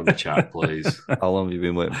Lou from the chat, please. How long have you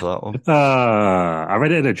been waiting for that one? I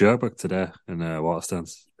read it in a joke book today in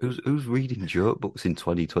Waterstones. Who's reading joke books in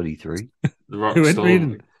 2023? The Rock's Who ain't still,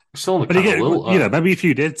 reading? still on the But you kind get, of little, maybe if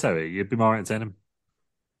you did, Terry, you'd be more entertaining.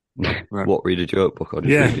 Right. What, read a joke book or just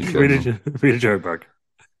Yeah, read a joke book? read a joke book.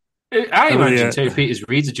 I imagine yeah. Terry Peters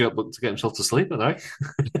reads a joke book to get himself to sleep at night.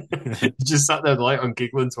 He just sat there light on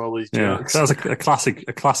giggling to all these Yeah, jokes. that was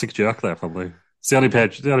a classic joke there, probably. It's the only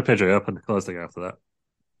page I opened. Closed it after that.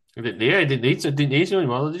 I didn't need to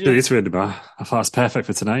anymore, did you? Did you read more? I thought it's perfect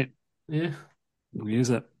for tonight. Yeah, We'll use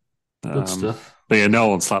it. good stuff. But yeah, no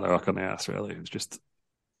one slapped the Rock on the ass, really. It was just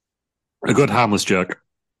a good harmless joke.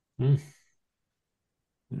 Mm.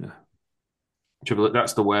 Yeah. Triple H,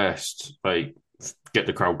 that's the worst. Like, get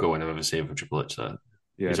the crowd going I've ever seen from Triple H. There.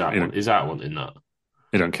 Yeah, Is that one in that?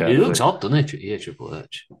 He don't care. He looks odd, doesn't he? Yeah, Triple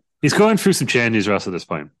H. He's going through some changes, Ross, at this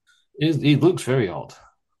point. He looks very odd.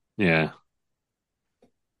 Yeah.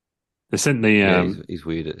 They sent the. He's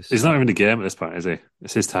weird at this. He's not even the game at this point, is he?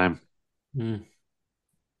 It's his time. Mm.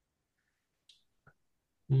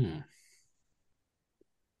 Mm.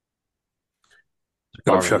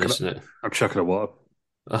 I'm chucking a water.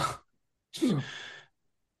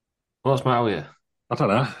 What's the matter with you? I don't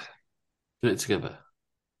know. Put it together.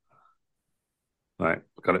 Right,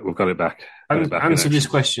 we've got it back. Answer this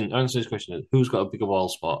question. Who's got a bigger wall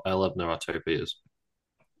spot, Earl Hebner or Terry Peters?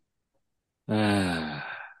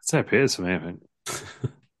 Terry Peters for me, I think.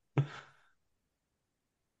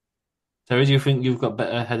 Terry, do you think you've got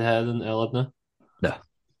better head hair than Earl Hebner? No.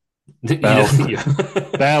 Bell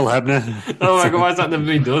Hebner. Oh my God, why has that never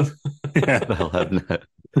been done? Yeah. Bell Hebner.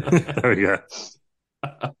 There we go.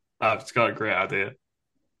 I've just got a great idea.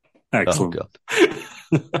 Excellent. Oh,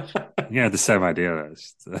 God. Yeah, the same idea.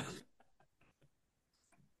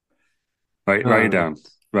 Write it down.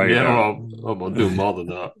 Write it down. I'm doing more than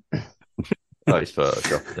that. Oh, he's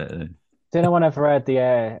photoshopping it. Isn't he? Did anyone ever heard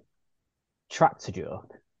the tractor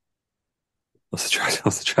joke? What's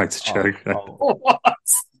the tractor joke? What?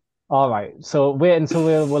 All right, so wait until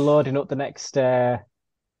we're loading up the next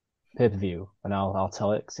pay-per-view, and I'll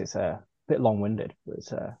tell it because it's a bit long-winded, but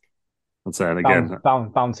it's I'll say it again.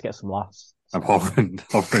 bound to get some laughs. I'm hovering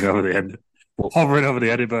over the end, hovering over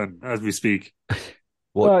the edit button as we speak.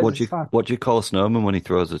 What do you call a snowman when he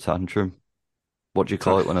throws a tantrum? What do you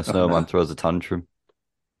call it when a snowman throws a tantrum?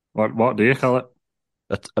 What do you call it?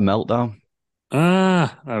 A meltdown.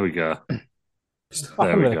 Ah, there we go.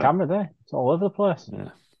 There we go. The camera there. It's all over the place. Yeah.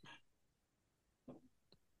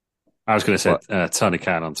 I was going to say Tony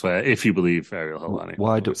Khan on Twitter, if you believe Ariel Helwani.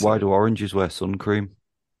 Why do oranges wear sun cream?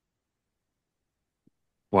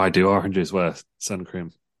 Why do oranges wear sun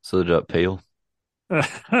cream? So they don't peel. That's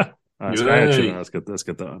good. That's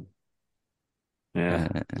good. That one. Yeah.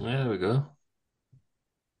 There we go.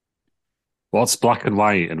 What's black and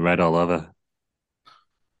white and red all over?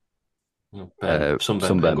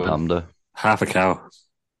 Sunburn panda. Half a cow.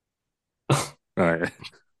 Right.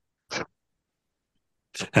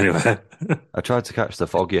 Anyway. I tried to catch the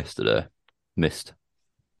fog yesterday. Missed.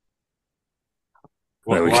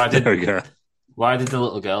 There we go. Why did the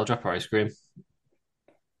little girl drop her ice cream?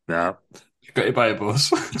 No. She got hit by a bus.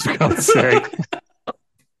 For God's sake.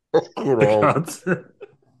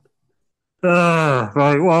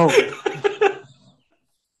 Right, well.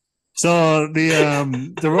 So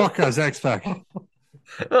the Rock has X-Pac.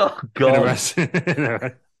 Oh, God.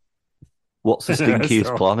 What's the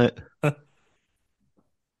stinkiest planet?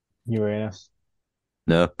 Uranus.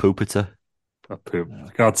 No, Poopiter. Oh, poop.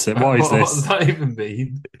 God's sake, what is this? What does that even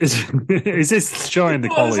mean? Is this showing the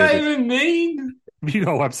quality? What does that even mean? Have you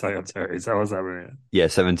got a website up there? Is that what's happening? Yeah,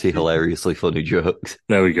 70 hilariously funny jokes.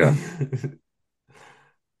 There we go.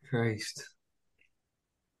 Christ.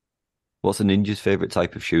 What's a ninja's favourite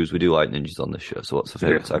type of shoes? We do like ninjas on this show, so what's the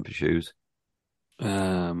favourite type of shoes?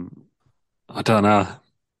 I don't know.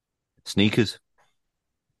 Sneakers.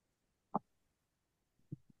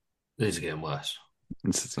 These are getting worse.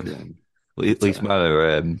 Well, at least mine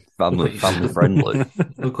are family friendly.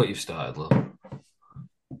 Look what you've started, love.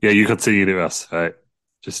 Yeah, you continue to us, right?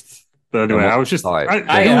 But anyway, I was just. Right.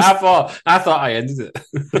 I thought I ended it.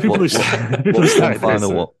 The people who started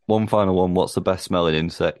One final one. What's the best smelling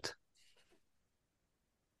insect?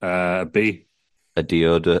 A bee. A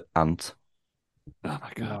deodorant ant. Oh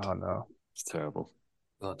my god! Oh no, it's terrible.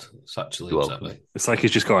 God, it's actually Well, upset me. It's like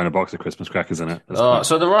he's just got in a box of Christmas crackers in it.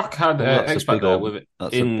 So The Rock had Well, that's a X-Pac big there old- with it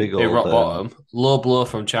that's a in big a old, rock bottom. Low blow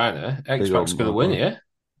from China. X-Pac's old going to win logo. here.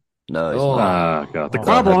 No, it's Oh. not. Oh god, the Oh,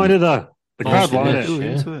 crowd God. wanted it though. The crowd Bullshit. wanted Too it.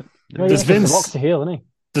 Yeah. into it. well, Does yeah, 'cause Vince- the Rock's a heel, isn't he?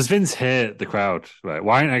 Does Vince hate the crowd? Right?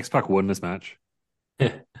 Why ain't X-Pac won this match?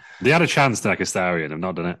 Yeah. They had a chance to make a star and have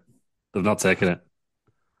not done it. They've not taken it.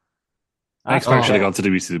 I X-Pac should have I gone to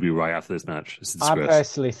WCW right after this match. It's a disgrace.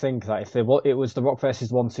 personally think that if it was the Rock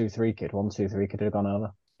versus 1-2-3 Kid, 1-2-3 Kid would have gone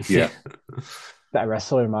over. Yeah. Better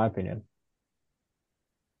wrestler, in my opinion.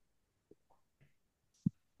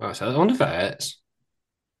 Right, so I wonder if it hurts.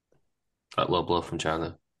 That low blow from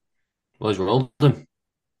China. Well, he's rolled him.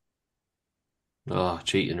 Oh,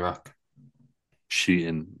 cheating Rock.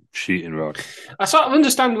 Cheating Rock. I sort of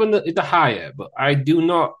understand when the higher, but I do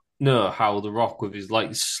not know how the Rock, with his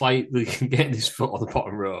like slightly getting his foot on the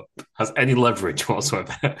bottom rope, has any leverage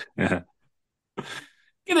whatsoever. Yeah.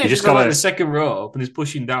 You know, You he's just got like gotta- the second rope and he's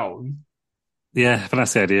pushing down. Yeah, but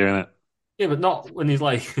that's the idea, isn't it? Yeah, but not when he's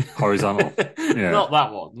like Horizontal. Yeah. Not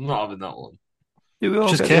that one. I'm not having that one. Did we all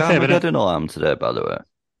Just get the kayfabe, innit? Armageddon alarm today, by the way?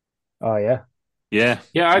 Oh yeah. Yeah.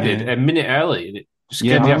 Yeah, I did a minute early, and it scared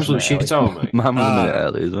Yeah, the mine absolute was shit out of me. Mine was a minute Ah.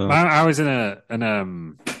 early as well. I was in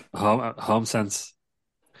an home sense,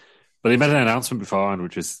 but they made an announcement beforehand,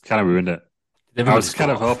 which just kind of ruined it. I was kind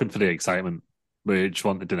of hoping for the excitement, but it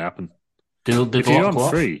didn't happen. Did If you're on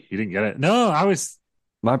free, you didn't get it. No,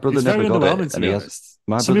 My brother it's very never got underwhelming it, to and be he has. honest.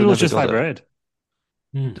 My Some brother people never just got it. vibrated.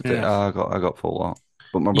 Yeah. I got full lot,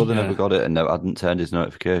 but my brother Yeah. never got it, and hadn't turned his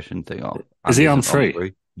notification thing on. Is he And on isn't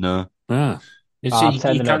free? No. Ah. You I've see,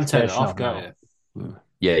 turned you the can turn it notification off, off can't now. you?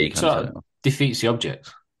 Yeah, you can So- turn it on. Defeats the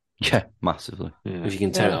object Yeah, massively. Yeah. if you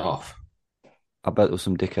can turn it Yeah. off. I bet there was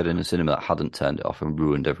some dickhead in the cinema that hadn't turned it off and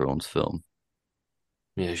ruined everyone's film.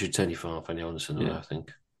 Yeah, you should turn your phone off when you're on the cinema, Yeah. I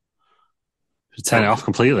think. Just turn it off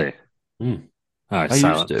completely. Mm. Oh, it's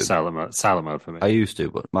I used to. silent mode for me. I used to,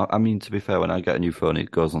 but to be fair, when I get a new phone, it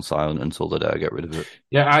goes on silent until the day I get rid of it.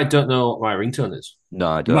 Yeah, I don't know what my ringtone is. No,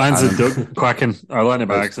 I don't. Mine's I a don't- duck quacking or lightning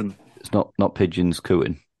by accident. It's not pigeons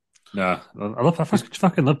cooing. No, I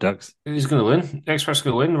fucking love ducks. Who's going to win? Express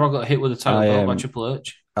going to win. Rock got hit with a title I, belt by um, Triple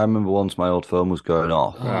H. I remember once my old phone was going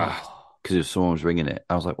off Oh. because someone was ringing it.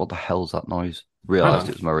 I was like, "What the hell's that noise?" Realised Hang on.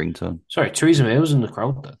 it was my ringtone. Sorry, Theresa May was in the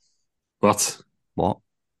crowd then. What? What?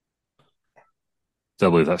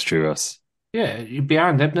 Don't believe that's true, Russ. Yeah, you're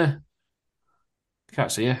behind Ebner.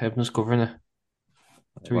 Can't see her. Ebner's covering her.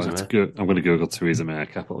 Theresa Well, it's May. good. I'm going to Google Theresa May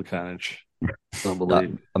capital carnage. Don't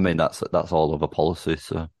believe. I mean, that's all of a policy.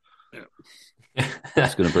 So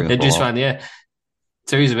It's gonna bring They up a just lot. found, yeah.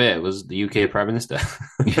 Theresa May was the UK Prime Minister.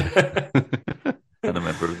 and a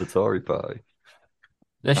member of the Tory party.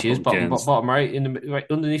 There she is, bottom Gaines. right, right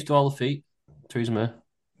underneath to all the feet. Theresa May.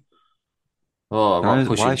 Oh, Rock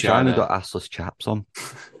pushing Why has China China. got assless chaps on?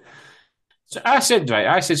 So I said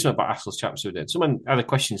something about assless chaps the other day. Someone had a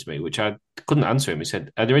question to me, which I couldn't answer him. He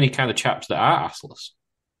said, "Are there any kind of chaps that are assless?"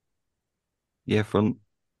 Yeah, front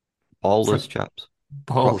ballless chaps,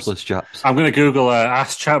 Balls. crotchless chaps. I'm going to Google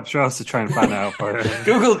ass chaps Ross to try and find out for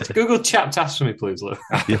you. Google chapped ass for me, please, Lou.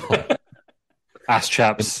 Ass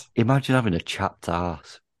chaps. Imagine having a chapped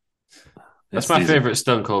ass. That's It's my easy. favourite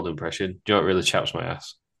Stone Cold impression. Do you know what really chaps my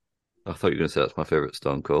ass? I thought you were going to say that's my favourite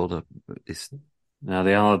Stone Cold. It's No,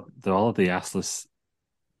 they're all the assless.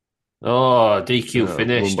 Oh, DQ Yeah,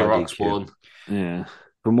 finish. won The by Rock's DQ. won. Yeah.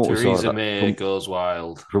 from what we saw. Theresa That, May goes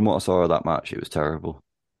wild. from what I saw of that match, it was terrible.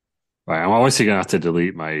 Right, I'm obviously going to have to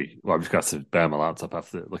delete my. Well, I've just got to bear my laptop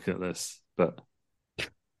after looking at this. But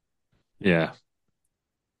yeah,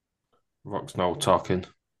 Rock's now talking.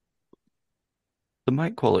 The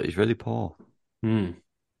mic quality is really poor. Hmm.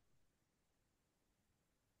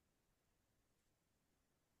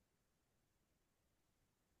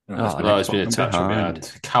 Oh, it's been attacked from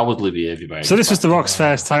behind. Cowardly behaviour by So this was X-Pac. the Rock's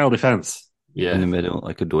first title defense, Yeah. And they made it look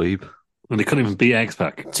like a dweeb. and they couldn't even beat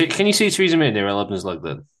X-Pac. Can you see Theresa May near Lebner's leg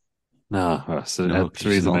then? No, so No, she's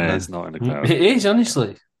Theresa not May there. is not in the crowd. It is,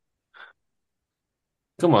 honestly.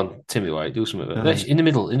 Come on, Timmy White, do something with it. No. There, in the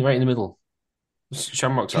middle, right in the middle.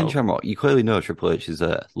 Shamrock's Ken out. Shamrock, you clearly know Triple H is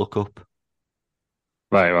there. Look up.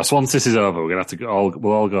 Right, well, so once this is over, we're gonna have to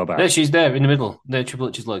we'll all go back. There, she's there in the middle. There, Triple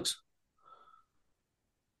H's legs.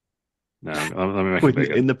 No, let me make it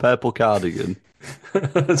bigger. In the purple cardigan. I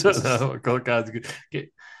don't know.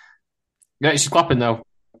 Yeah, she's clapping now.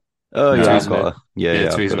 Oh, No, yeah, it's I've got her. Yeah,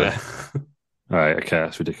 I've Theresa got her. May. Right, okay,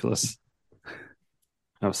 that's ridiculous.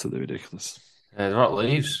 Absolutely ridiculous. The Rock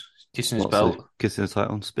leaves, kissing his Lots belt. of kissing his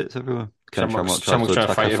title, spits everywhere. Ken Shamrock's Shamrock trying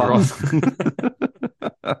to fight tries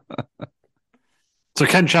everyone. So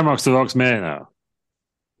Ken Shamrock's the Rock's mate now?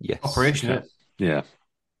 Yes. Operation, Okay. Yeah.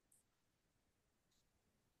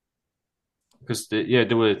 because they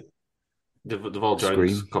were they've all joined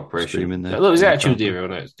Scream. Corporation. Scream in there. Look, it was In the actually crowd. Era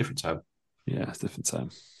on it. It's a different time. Yeah, it's a different time.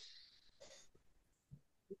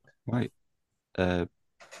 Right. Are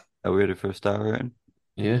we ready for a star rating?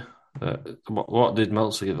 Yeah. What did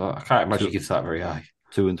Meltzer give that? I can't imagine he gives that very high.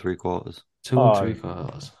 2 3/4. 2 Oh. and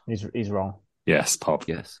 3/4. He's wrong. Yes, Pop.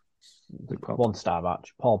 Yes. Big Pop. 1-star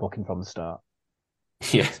match. Paul Booking from the start.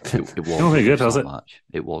 Yeah. It was Not very good, rubbish, was that it? match.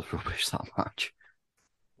 It was rubbish, that match.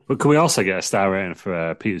 But can we also get a star rating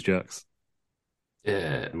for Peter's jokes?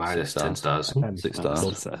 Yeah, minus 10 stars. 6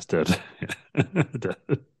 stars. That's good.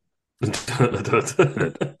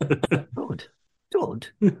 Good.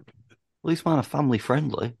 At least mine are family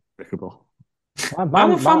friendly. Despicable. I'm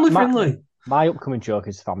family friendly. My upcoming joke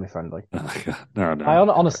is family friendly. Oh, God.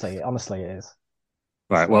 No. Honestly, it is.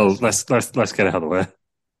 Right, well, let's get it out of the way.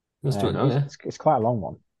 Let's do it now, yeah. It's quite a long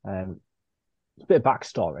one. It's a bit of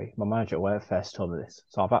backstory. My manager at work first told me this,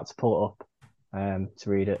 so I've had to pull it up to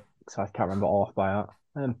read it because I can't remember it all off by heart.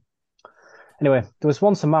 Anyway, there was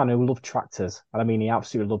once a man who loved tractors, and I mean he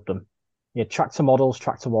absolutely loved them. He had tractor models,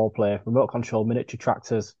 tractor wallplay, remote control miniature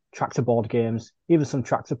tractors, tractor board games, even some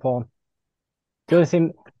tractor porn. The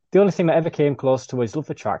only thing that ever came close to his love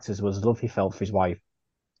for tractors was the love he felt for his wife,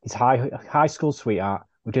 his high school sweetheart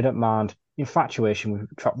who didn't mind infatuation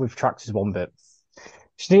with tractors one bit.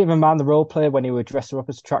 She didn't even mind the role play when he would dress her up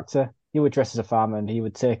as a tractor. He would dress as a farmer and he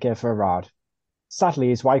would take her for a ride. Sadly,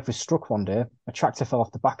 his wife was struck one day. A tractor fell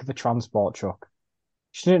off the back of a transport truck.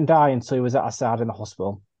 She didn't die until he was at her side in the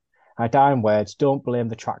hospital. Her dying words, "Don't blame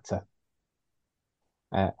the tractor."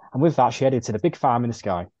 And with that, she headed to the big farm in the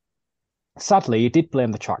sky. Sadly, he did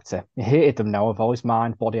blame the tractor. He hated them now with all his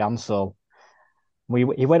mind, body, and soul.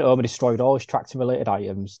 He went home and destroyed all his tractor-related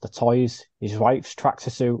items, the toys, his wife's tractor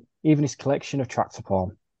suit, even his collection of tractor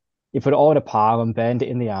porn. He put it all in a pile and burned it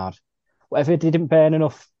in the yard. Whatever didn't burn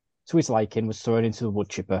enough to his liking was thrown into the wood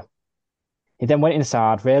chipper. He then went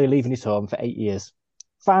inside, rarely leaving his home for 8 years.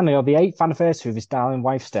 Finally, on the 8th anniversary of his darling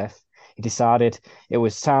wife's death, he decided it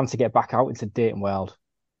was time to get back out into the dating world.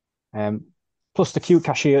 Plus, the cute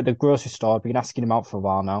cashier at the grocery store had been asking him out for a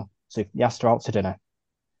while now, so he asked her out to dinner.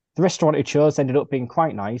 The restaurant he chose ended up being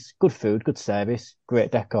quite nice, good food, good service,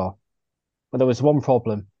 great decor. But there was one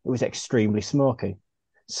problem. It was extremely smoky.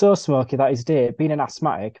 So smoky that his date, being an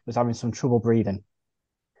asthmatic, was having some trouble breathing.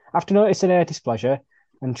 After noticing her displeasure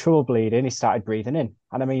and trouble bleeding, he started breathing in.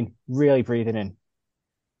 And I mean, really breathing in.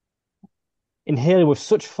 Inhaling with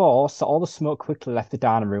such force that all the smoke quickly left the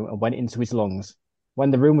dining room and went into his lungs.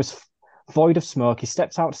 When the room was void of smoke, he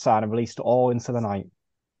stepped outside and released it all into the night.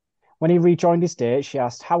 When he rejoined his date, she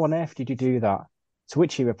asked, "How on earth did you do that?" To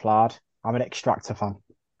which he replied, "I'm an Extractor fan."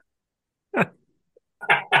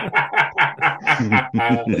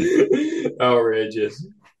 Outrageous.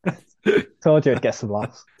 Told you I'd get some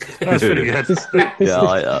laughs. That's pretty good. Yeah, I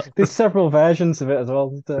like that. There's several versions of it as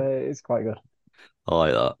well. It's quite good. I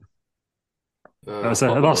like that. That was a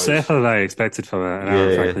lot safer than I expected from an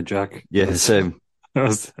Aaron Franklin Jack. Yeah, same.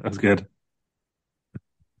 That was good.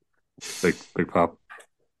 Big Pop.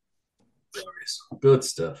 Good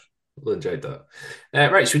stuff. Well, enjoyed that.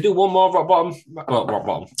 Right, should we do one more rock bottom? Well, rock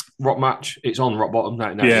bottom. Rock match. It's on rock bottom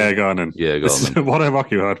right now. Yeah, go on then. Yeah, go on then. What a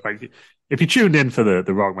rocky road. If you tuned in for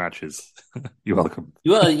the rock matches, you're welcome.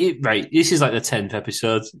 Well, right. This is like the 10th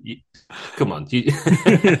episode. Come on.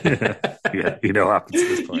 Yeah, you know what happens at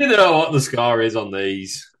this point. You know what the score is on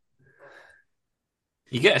these.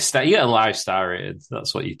 You get a live star rated.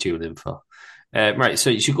 That's what you tune in for. Right, so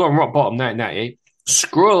you should go on rock bottom 1998.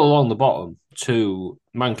 Scroll along the bottom to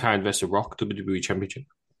Mankind vs. Rock WWE Championship.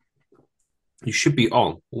 You should be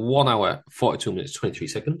on 1 hour, 42 minutes, 23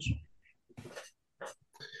 seconds.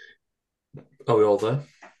 Are we all there?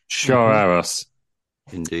 Sure are us.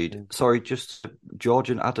 Indeed. Sorry, just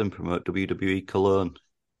George and Adam promote WWE Cologne.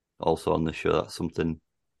 Also on the show. That's something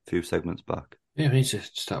a few segments back. Yeah, we need to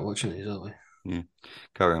start watching these, don't we? Yeah.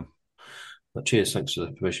 Carry on. Well, cheers, thanks for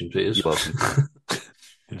the permission, Peters. You're welcome.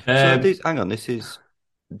 So hang on, this is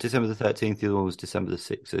December the 13th. The other one was December the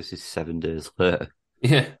 6th. So this is 7 days later.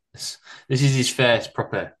 Yeah, this is his first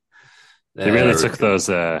proper. They really took those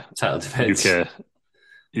title defense.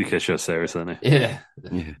 UK shows seriously, didn't they?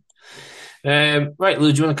 Yeah. Right,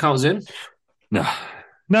 Lou, do you want to count us in?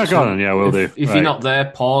 No, go on. Yeah, we'll do. If you're not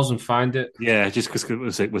there, pause and find it. Yeah, just because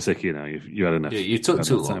we're sick. You know, you had enough. Yeah, you took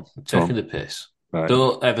too long. Taking the piss. Right.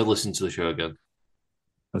 Don't ever listen to the show again.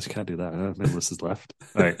 I just can't do that. No this is left.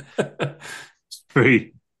 Right.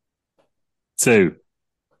 3, 2,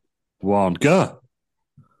 1, go.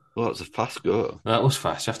 Well, that's a fast go. That was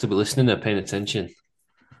fast. You have to be listening and paying attention.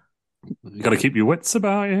 You got to keep your wits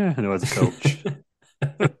about you. I know as a coach.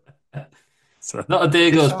 So, not a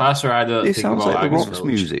day goes past where I don't It think sounds about like the Angus Rock's Roach.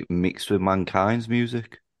 music mixed with Mankind's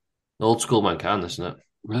music. Old school Mankind, isn't it?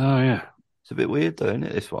 oh yeah. It's a bit weird, though, isn't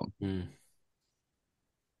it? This one. Mm.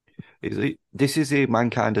 This is the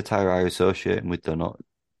Mankind attire I associate him with, though, not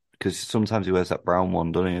because sometimes he wears that brown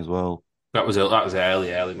one, doesn't he, as well? That was early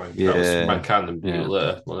Mankind. Yeah. That was Mankind and Yeah.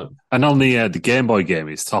 later, wasn't it? And on the Game Boy game,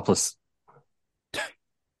 he's topless.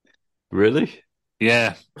 Really?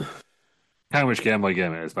 Yeah. Can't remember which Game Boy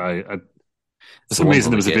game it is, but I for The some one reason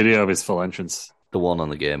on there was the a game. video of his full entrance. The one on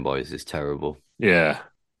the Game Boys is terrible. Yeah.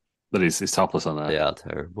 But he's topless on that. They are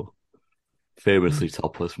terrible. Famously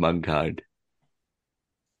topless Mankind.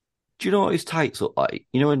 Do you know what his tights look like?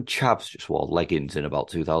 You know when Chavs just wore leggings in about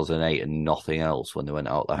 2008 and nothing else when they went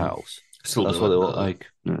out the house? Still That's do what they them look now. like.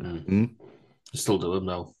 Yeah. Still do them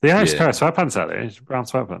now. The Irish Yeah. pair of sweatpants out there, brown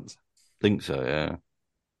sweatpants. Think so, yeah.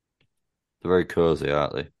 They're very cozy,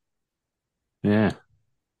 aren't they? Yeah.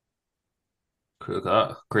 Look at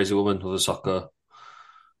that. Crazy woman with a soccer.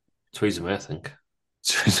 Theresa May, I think.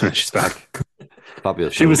 She's back.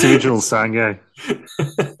 Fabulous. She was the original Sangay.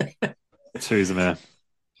 Theresa May.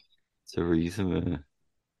 Theresa May.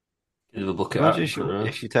 Give a bucket Imagine hat.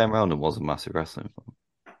 if she turned around and was a massive wrestling fan.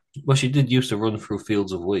 Well, she did used to run through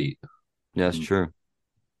fields of wheat. Yeah, it's true.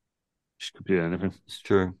 She could be anything. It's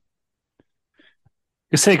true.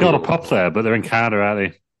 You say got a pop there, but they're in Canada,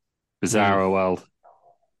 aren't they? Bizarro world.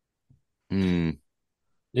 Mm.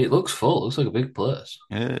 It looks full. It looks like a big place.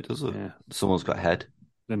 Yeah, it does look. Yeah. Someone's got head.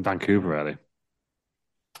 In Vancouver, are they?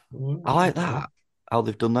 I like that. How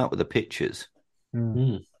they've done that with the pictures.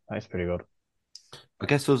 That's pretty good. I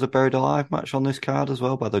guess there was a Buried Alive match on this card as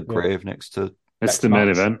well by the grave next to. It's the main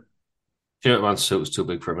event. Stuart Man's suit was too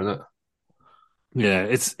big for a minute. Yeah,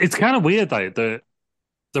 it's kind of weird that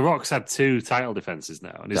the Rock's had 2 title defenses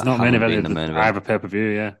now, and he's That not main haven't been evented the main event. either pay per view.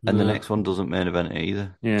 Yeah, And the next one doesn't main event it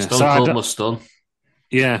either. yeah. Stone So I Cold don't- must done.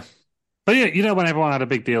 yeah, but yeah, you know when everyone had a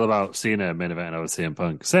big deal about Cena main event over CM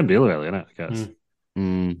Punk, same deal really, isn't it? I guess.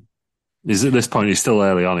 He's at this point. He's still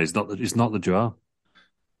early on. He's not the draw.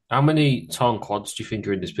 How many torn quads do you think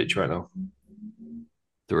are in this picture right now?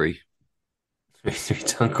 3. 3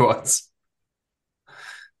 torn quads.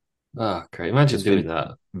 Oh, great. Imagine Just doing Vin-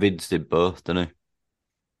 that. Vince did both, didn't he?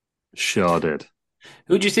 Sure did.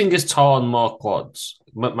 Who do you think has torn more quads?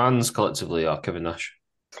 McMahon's collectively or Kevin Nash?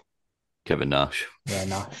 Kevin Nash. Yeah,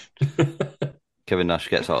 Nash. Kevin Nash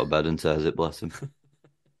gets out of bed and says it, bless him.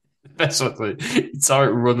 Basically, it's how it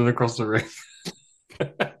running across the ring.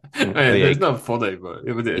 It's not funny, but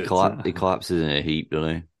it He, is. he collapses in a heap,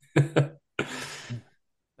 doesn't he?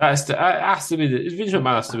 Has to be Vince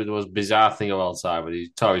McMahon has to be the most bizarre thing of all time when he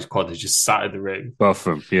tore his quad and just sat in the ring. Both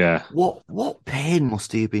of them. Yeah. What pain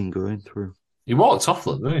must he have been going through? He walked off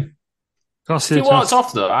them, didn't he? If If he walked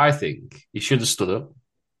off though, I think he should have stood up.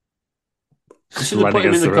 He should have Ran put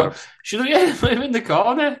him in against the the corner. ropes. Should have put him in the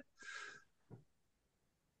corner.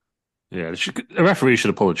 Yeah, a referee should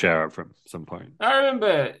have pulled a chair out from him at some point. I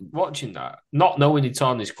remember watching that, not knowing he'd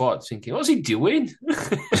torn his quad, thinking, "What's he doing?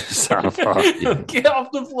 Sat apart. Get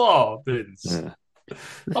off the floor, Vince." Yeah. The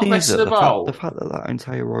Not thing is messing that about. the fact that that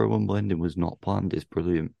entire Royal Rumble ending was not planned is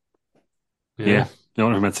brilliant. Yeah. No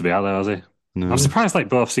one was meant to be out there, was he? No. I'm surprised like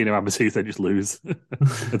both Cena and Batista just lose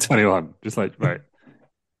at 21. Just like, right.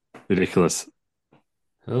 Ridiculous.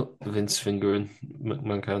 Oh, Vince fingering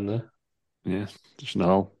Mankind there. Yeah. Just in the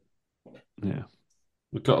hole. Yeah.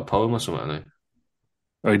 We've got a poem or something, haven't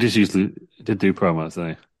Oh, he did do promos,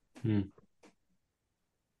 didn't he?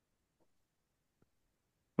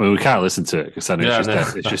 Well, we can't listen to it because then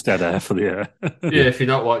it's just dead air for the Yeah, if you're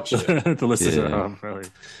not watching it. the listeners Yeah. at home. Really.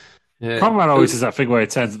 Yeah. Conrad always does that thing where he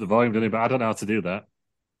turns up the volume, doesn't he? But I don't know how to do that.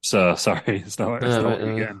 So sorry, it's not what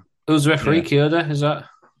you get. Who's the referee? Yeah. Kyoda, is that?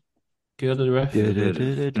 Kyoda the ref?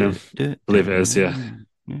 I believe it is, yeah.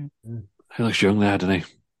 He looks young there, doesn't he?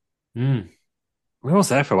 Mm. We was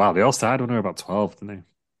there for a while. They all started when we were about 12, didn't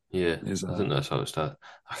Yeah, Is I that- think that's how it started.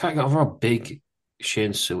 I can't get over how big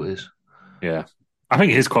Shane's suit is. they? Yeah. I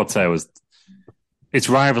think his quad tear was It's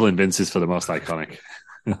rivaling Vince's for the most iconic,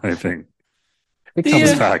 I think. Because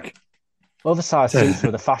Thomas Tag. oversized suits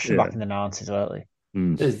were the fashion back in the 90s, weren't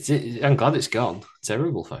they? I'm glad it's gone.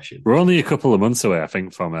 Terrible fashion. We're only a couple of months away, I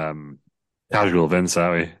think, from casual Vince,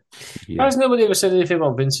 aren't we? Yeah. Has nobody ever said anything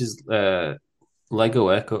about Vince's Lego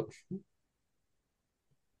haircut?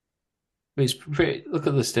 It's pretty. Look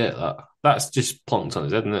at the state of that. That's just plonked on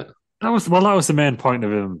his head, isn't it? That was the main point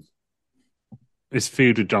of him. His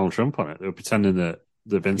feud with Donald Trump on it. They were pretending that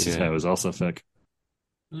the Vince's hair was also fake.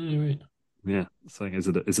 Oh, right. Yeah, it's like, is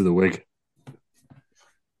it the wig?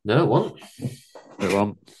 No, it won't. It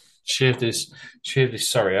won't. Shaved his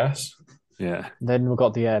sorry ass. Yeah. Then we've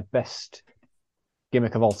got the best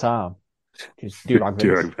gimmick of all time, which is Do-Rag Vince.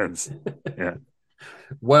 Do-Rag Vince. Yeah.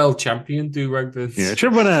 World champion Do-Rag Vince. Yeah. Do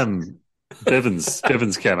you remember when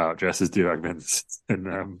Bivens came out dressed as Do-Rag Vince? And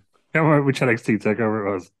I can't remember which NXT takeover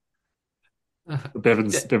it was.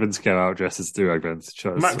 Bivens came out dressed as Do-Rag Vince.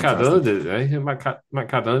 Matt Cardona did it, eh? Matt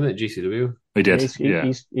Cardona at GCW. He did.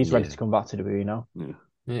 He's ready to come back to WWE now.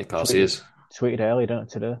 Yeah, of course he is. Tweeted early, don't it,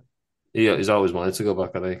 today? Yeah, he's always wanted to go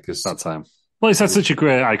back, I think. Cause... That time. Well, he's had such a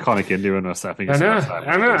great, iconic indie run. I think I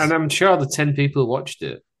know, and I'm sure the 10 people watched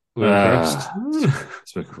it were impressed.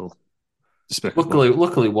 Despicable.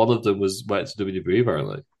 Luckily, one of them went to WWE,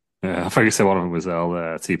 apparently. Yeah, I think you said one of them was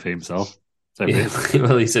TP himself. Yeah,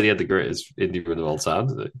 well, he said he had the greatest indie run of all time,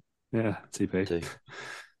 didn't he? Yeah, TP.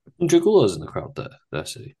 And Juggalos in the crowd there,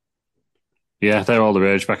 see. Yeah, they're all the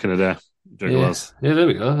rage back in the day. Juggalos. Yeah, there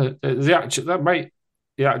we go.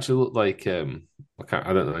 He actually looked like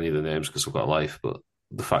I don't know any of the names because I've got a life, but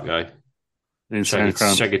the fat guy.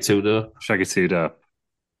 Shaggy Tudor. Shaggy Tudor.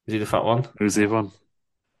 Is he the fat one? Who's the one?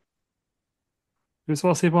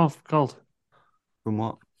 What's the one called? From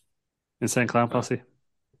what? Insane Clown Posse.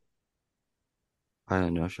 I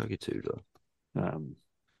don't know, Shaggy Tudor.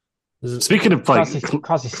 Speaking of like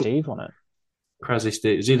Crazy Steve on it. Crazy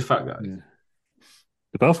Steve. Is he the fat guy? Yeah.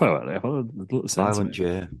 They both were there. Violent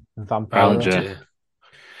J. Violent J.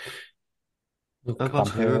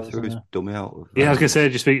 Vampiro threw his dummy out of. Yeah, I was going to say,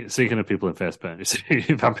 just speaking of people in face paint,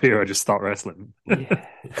 Vampiro just stopped wrestling. Yeah.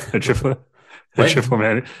 Triple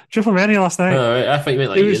Mania last night. I think you meant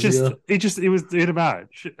like he was in a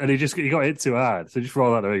match and he got hit too hard, so he just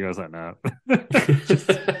rolled out the ring. I was like, no.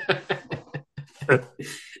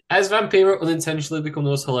 Has Vampiro unintentionally become the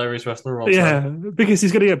most hilarious wrestler of all time? Yeah, because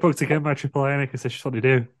he's going to get booked again by Triple A because that's just what they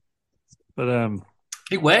do. But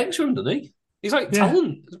it works for him, doesn't he? He's like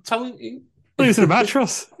talent. Well, he's in a match,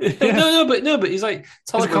 Ross. Yeah. no, but he's like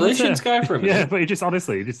talent relations guy for him. Yeah, but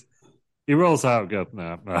he rolls out and goes,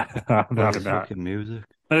 no, I'm not having that. Music.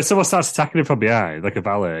 And if someone starts attacking him from behind, like a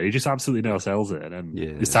valet, he just absolutely no-sells it. And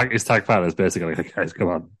his tag partner is basically like, guys, come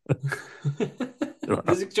on.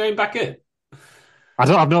 Does he join back in?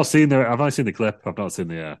 I've not seen the clip. I've not seen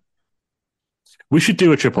the. We should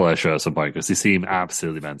do a Triple A show at some point because they seem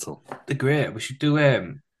absolutely mental. They're great. We should do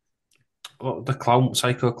the clown,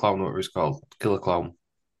 psycho clown, whatever it's called, killer clown.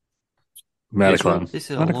 Murder Clown. This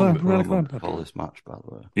is a long promo for this match, by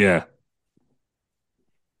the way. Yeah.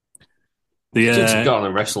 Just go on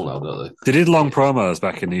and wrestle now, don't they? They did long promos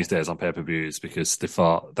back in these days on pay-per-views because they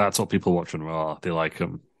thought that's what people watch on Raw. They like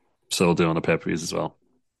them, so they'll do on the pay-per-views as well.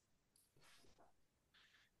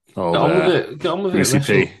 Get on with it.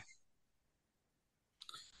 UCP.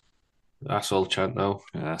 Asshole chant now.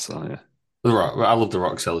 Yeah, asshole, yeah. The Rock. I love The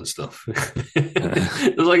Rock selling stuff.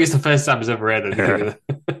 It's like it's the first time he's ever heard anything.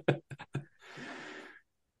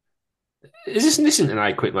 This isn't an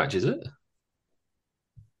I Quit match, is it?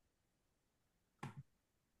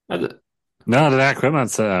 No, the I Quit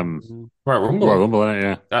match. Royal Rumble. Royal Rumble, isn't it?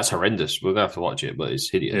 Yeah. That's horrendous. We're gonna have to watch it, but it's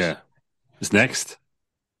hideous. Yeah. It's next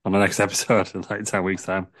on the next episode in like 10 weeks'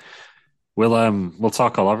 time. We'll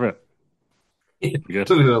talk all over it. Yeah.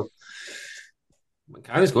 Good.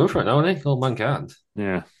 Mankind is going for it now, isn't he? Old Mankind.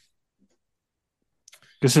 Yeah.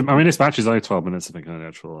 Because this match is only 12 minutes. I think on the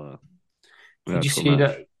actual. Did you see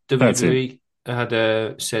that WWE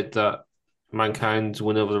had said that Mankind's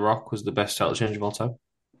win over The Rock was the best title change of all time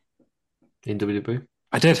in WWE?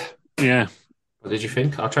 I did. Yeah. What did you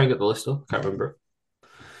think? I'll try and get the list up. I can't remember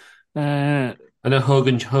it. I know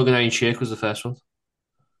Hogan Iron Sheik was the first one.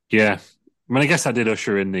 Yeah. I mean, I guess I did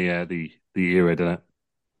usher in the era, didn't it?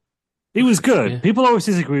 He was good. Yeah. People always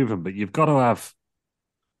disagree with him, but you've got to have.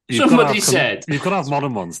 Somebody said you've got to have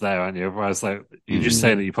modern ones there, aren't you? Otherwise, like you're just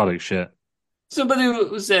saying that your product's shit.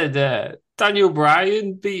 Somebody said Daniel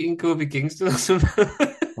Bryan beating Kofi Kingston or something.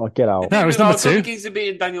 Oh, get out! No, it was number 2. Kofi Kingston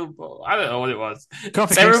beating Daniel. I don't know what it was.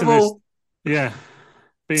 Kofi terrible. Yeah.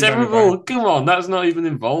 Terrible. Come on, that's not even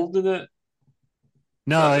involved in it.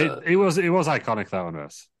 No, it was iconic, that one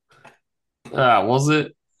was. Was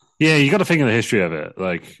it? Yeah, you got to think of the history of it.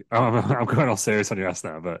 Like, I'm going all serious on your ass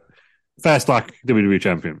now, but first black WWE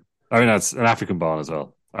champion. I mean, that's an African born as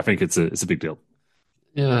well. I think it's a big deal.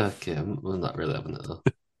 Yeah, okay. I'm not really having it though.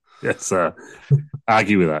 Yes,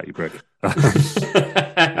 argue with that, you prick.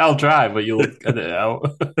 I'll try, but you'll get it out.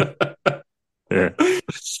 Yeah.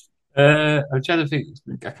 I'm trying to think.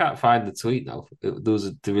 I can't find the tweet now.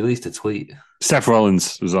 They released a tweet. Seth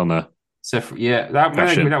Rollins was on there.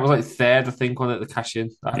 That was like third, I think, on it. The cash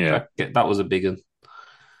in. That was a big one.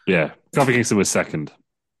 Yeah, Kofi Kingston was second.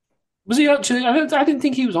 Was he actually? I didn't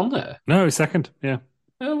think he was on there. No, he was second. Yeah.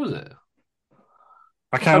 Where was it?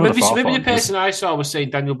 I can't remember. Maybe the person I saw was saying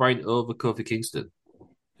Daniel Bryan over Kofi Kingston.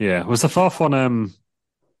 Yeah, was the fourth one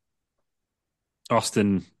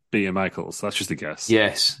Austin beating Michaels? That's just a guess.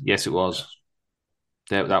 Yes, it was.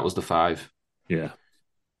 That was the 5. Yeah.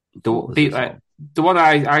 The one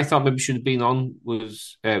I thought maybe should have been on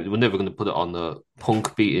was we're never going to put it on the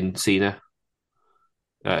Punk beating Cena.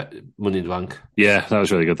 Money in the Bank. Yeah, that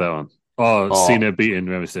was really good, that one. Cena beating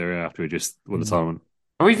Rey Mysterio after he just won the tournament.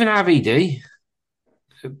 Or even RVD.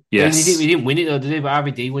 Yes. He didn't win it though, did he? But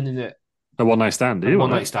RVD winning it. A one night stand, did he?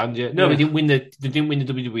 One night stand, yeah. No, They didn't win the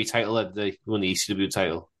WWE title, did they? They won the ECW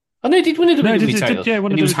title. Oh no, he did win the WWE title.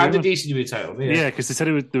 And he was handed the ECW title. Yeah, because they said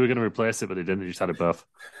they were going to replace it, but they didn't. They just had it both.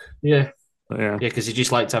 Yeah. Yeah, because he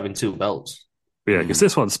just liked having 2 belts. Yeah, because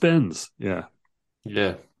this one spins. Yeah.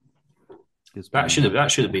 Yeah. That should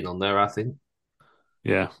have been on there, I think.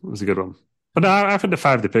 Yeah, it was a good one. But no, I think the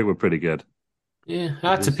 5 they picked were pretty good. Yeah,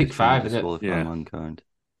 I had to pick 5, isn't it? Yeah. Mankind.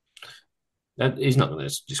 He's not going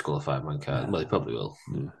to disqualify Mankind. Well, he probably will.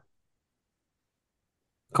 Yeah.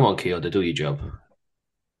 Come on, Kyoto, do your job.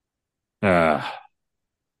 It's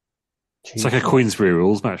like a Queensbury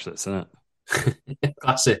rules match, this, isn't it?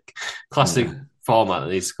 Classic format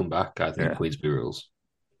that needs to come back, I think, Queensbury rules.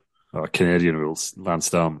 Or Canadian rules, Lance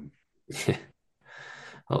Storm.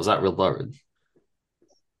 Was that real boring?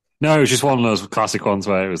 No, it was just one of those classic ones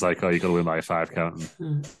where it was like, you got to win by a 5 count.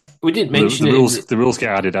 We didn't mention it. The rules get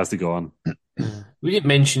added as they go on. We didn't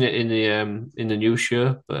mention it in the news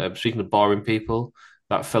show, but speaking of boring people,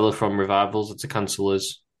 that fella from Revivals had to cancel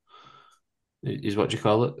his what do you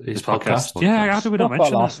call it? His podcast. Yeah, how did we not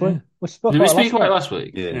mention that? Did we speak about it last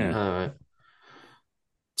week? Yeah. All right.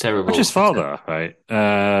 Terrible. Which is fault though, right?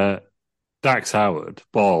 Dax Howard,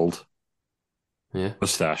 bald,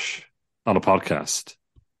 mustache, on a podcast.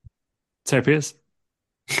 Terry Pierce.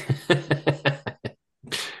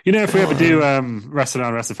 If we ever do Wrestling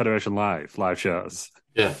on Wrestling Federation live shows,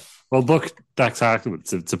 well, book Dax Howard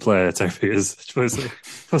to play Terry Pierce.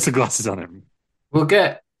 Put some glasses on him. We'll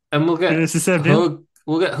get it's the same deal.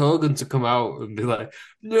 We'll get Hogan to come out and be like,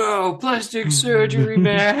 "No plastic surgery,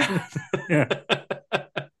 man." Yeah.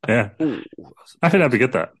 I think that'd be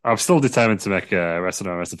good. That I'm still determined to make Wrestling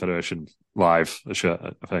on Wrestling Federation live a show.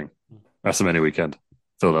 I think WrestleMania weekend,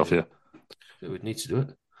 Philadelphia. We would need to do it.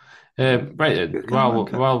 Right then. Well,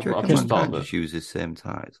 I've just thought of it. Just use the same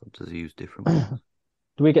ties, or does he use different ones?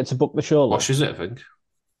 Do we get to book the show? Washes it, I think.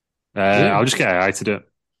 I'll just get AI to do it.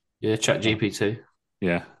 Yeah, Chat GPT.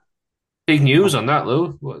 Yeah. Big news on that,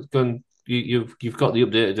 Lou. What's going? You've got the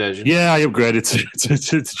updated version. Yeah, I upgraded to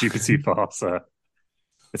GPT-4, so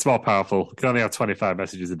it's more powerful. You can only have 25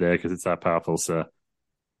 messages a day because it's that powerful. So,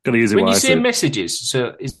 got to use it. When you say messages,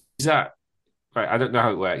 so is that right? I don't know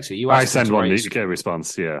how it works. So I send one, you get a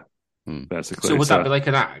response. Yeah, basically. So would that be like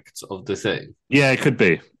an act of the thing? Yeah, it could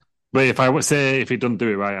be. But if I would say if he doesn't do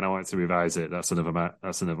it right and I want to revise it, that's another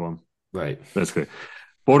one. Right. Basically.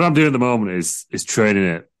 But what I'm doing at the moment is training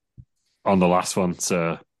it on the last one.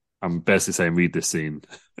 So I'm basically saying, read this scene.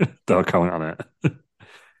 Don't comment on it.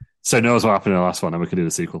 So it knows what happened in the last one, and we can do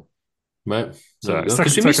the sequel. Right. So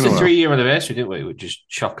because we missed the 3-year anniversary, didn't we? Which is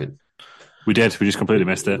shocking. We did. We just completely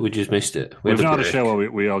missed it. We just missed it. We've not had a show where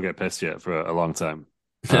we all get pissed yet for a long time.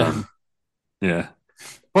 Yeah.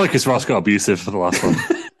 Well, because Ross got abusive for the last one.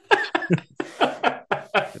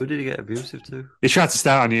 Who did he get abusive to? He tried to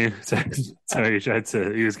start on you. So he tried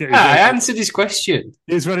to. He was getting. I answered his question.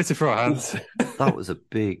 He was ready to throw hands. That was a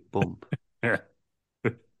big bump. Yeah.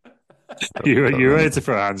 You're ready to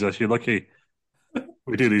throw hands, Josh. You're lucky.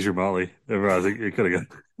 We do these remotely. Otherwise, you could have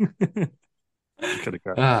gone.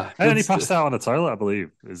 And then he passed out on the toilet, I believe.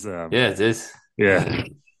 Yeah, it is. Yeah.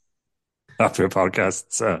 After a podcast.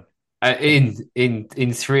 So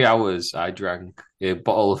in 3 hours, I drank a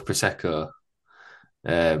bottle of Prosecco,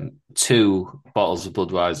 2 bottles of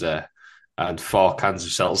Budweiser, and 4 cans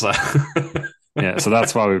of seltzer. Yeah, so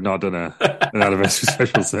that's why we've not done an anniversary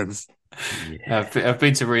special since. Yeah. I've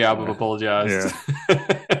been to rehab. I've apologised. Yeah.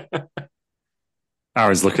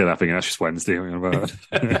 Aaron's looking at that thinking that's just Wednesday.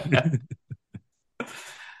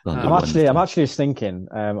 I'm actually just thinking.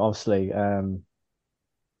 Obviously,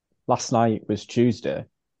 last night was Tuesday.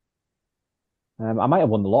 I might have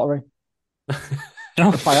won the lottery.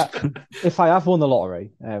 If I have won the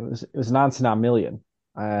lottery, it was 99 million.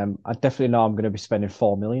 I definitely know I'm going to be spending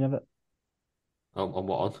 4 million of it. On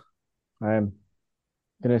what on?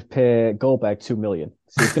 Going to pay Goldberg 2 million.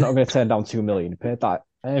 So he's not going to turn down 2 million. He paid that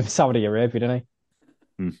in Saudi Arabia, didn't he?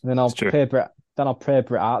 And then I'll pay Bret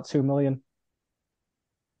Hart 2 million.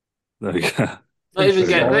 There you go. Not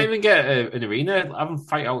even get an arena. Have them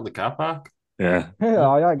fight out in the car park. Yeah.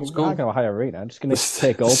 I'm going to a higher arena. I'm just going to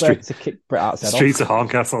take Goldberg to kick Bret Hart's head off. Streets of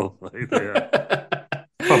Horncastle. The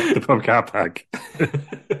pub car park.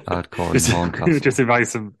 Hardcore in Horncastle. Just invite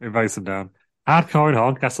them down. Hardcore in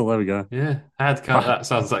Horncastle, there we go. Yeah, hardcore. That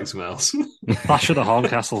sounds like something else. Clash at the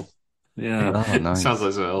Horncastle. Yeah. Oh, nice. Sounds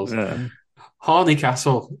like something else. Yeah. Horny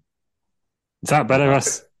Castle. Is that better,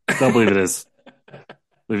 Russ? Don't believe it is. I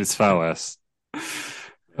believe it's far worse.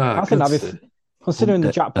 I think that'd be, considering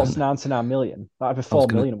the jackpot's 99 million, that'd be 4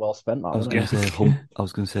 million well spent. I was going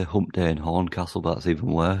to say Hump Day in Horncastle, but that's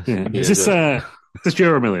even worse. Yeah. Is this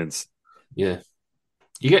Euro Millions? Yeah.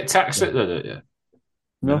 You get taxed at that, don't you?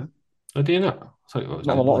 No. Oh, do you not?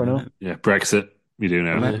 Not a lot, no. Yeah, Brexit. You do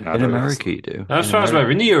know. In America, you do. As far as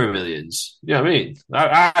we're in the Euro Millions. You know what I mean?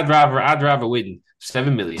 I'd rather win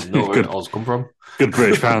 7 million. Know where it all's come from. Good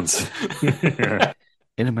British pounds. Yeah.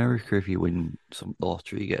 In America, if you win some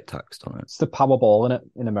lottery, you get taxed on it. It's the Powerball, isn't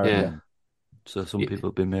it? In America. Yeah. So some people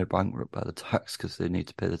have been made bankrupt by the tax because they need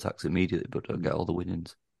to pay the tax immediately, but don't get all the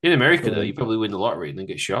winnings. In America, though, you probably win the lottery and then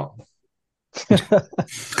get shot.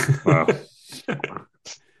 Wow.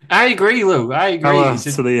 I agree, Lou. I agree.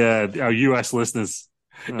 To our US listeners.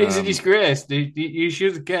 It's a disgrace. You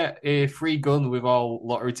should get a free gun with all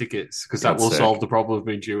lottery tickets because that will solve the problem of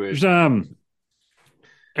being Jewish.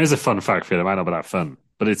 Here's a fun fact for you. It might not be that fun,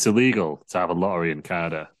 but it's illegal to have a lottery in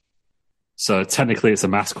Canada. So technically, it's a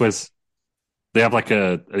mass quiz. They have like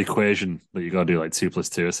an equation that you got to do, like 2 +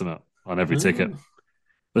 2 or something on every ticket.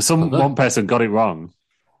 But one person got it wrong,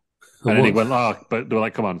 and then he went, but they were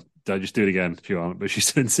like, "Come on, just do it again if you want." But she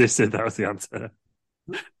insisted that was the answer,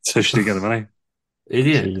 so she didn't get the money.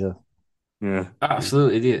 Idiot. Yeah,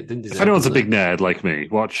 absolute idiot. If anyone's a big nerd like me,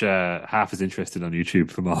 watch Half Is Interested on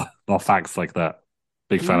YouTube for more facts like that.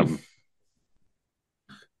 Big fan of them.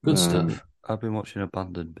 Good stuff. I've been watching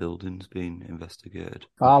abandoned buildings being investigated.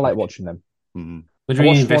 I like watching them. Mm-hmm. What do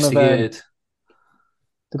you mean investigated?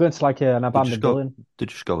 They're going to like an abandoned building. They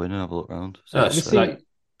just go in and have a look around. So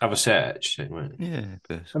have a search. Right? Yeah,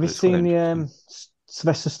 basically. Have you seen the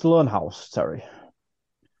Sylvester Stallone house, Terry?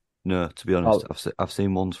 No, to be honest, I've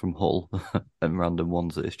seen ones from Hull and random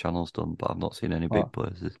ones that his channel's done, but I've not seen any big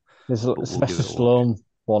places. There's a Sylvester Stallone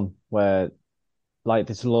one where like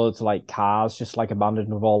there's loads of like cars just like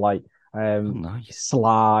abandoned with all like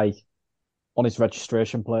Sly on his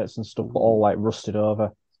registration plates and stuff, but all like rusted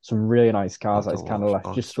over. Some really nice cars that he's kind of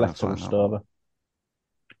left to rust over.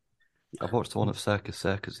 I've watched the one of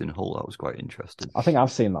Circus in Hull. That was quite interesting. I think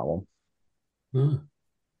I've seen that one.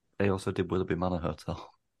 They also did Willoughby Manor Hotel.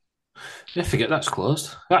 Yeah, forget that's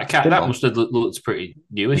closed. That must have looked pretty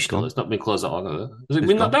newish still. It's not been closed that long ago. Has it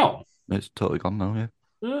been knocked down? It's totally gone now,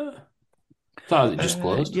 yeah. Thought it just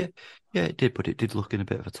closed. Yeah, it did, but it did look in a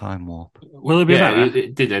bit of a time warp. Willoughby Manor?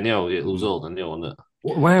 It did anyhow. It was old anyhow, wasn't it?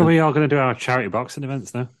 Where are we all going to do our charity boxing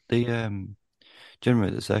events now?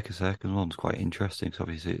 Generally the Circus one's quite interesting because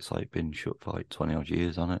obviously it's like been shut for like 20 odd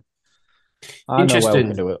years on it. I know where we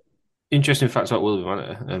can do it. Interesting facts about Willoughby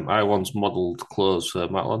Manor. I once modelled clothes for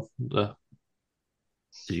Matlon. Did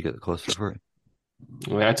you get the clothes for free?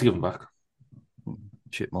 I had to give them back.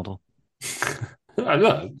 Shit model. I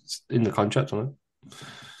know. It's in the contract, on it.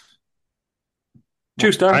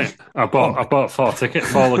 2 stars. I bought 4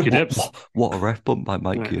 tickets, 4 lucky dips. What a ref bump by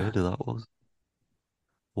Mike Yoder that was.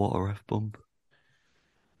 What a ref bump.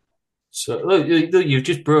 So look, you've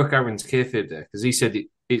just broke Aaron's kayfabe there because he said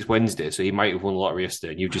it's Wednesday, so he might have won the lottery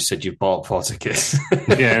yesterday, and you just said you bought 4 tickets.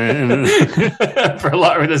 Yeah, for a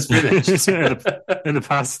lottery that's finished in the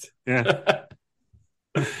past. Yeah,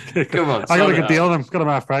 come on, I got a good deal on them. Got them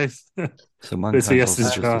half price. So Mankind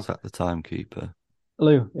just attack the timekeeper.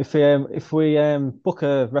 Lou, if we book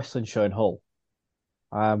a wrestling show in Hull,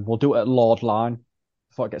 we'll do it at Lord Line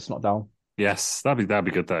before it gets knocked down. Yes, that'd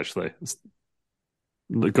be good actually.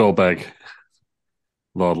 Goldberg,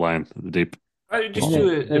 Lord Line, the deep.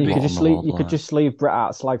 You could just leave Bret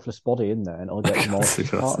Hart's lifeless body in there, and it'll get more.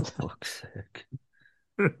 Fuck's sake!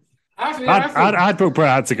 I'd book Bret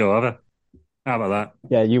Hart to go over. How about that?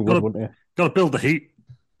 Yeah, you would, wouldn't you? Got to build the heat.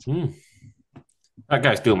 That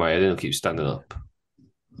guy's doing my head. He'll keep standing up.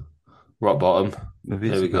 Rock bottom. Maybe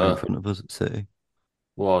There it's we the guy in go. front of us at City.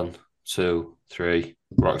 1, 2, 3.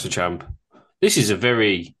 Rock's a champ. This is a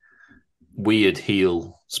very weird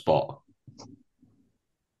heel spot.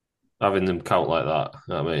 Having them count like that.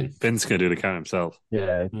 You know what I mean? Vince can do the count himself.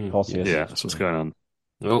 Yeah, of course he is. Yeah, that's what's going on.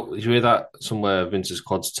 Oh, did you hear that? Somewhere Vince's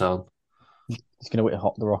quads town. He's going to hit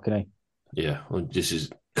hot the rock, isn't he? Yeah, well, this is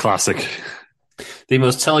Classic. the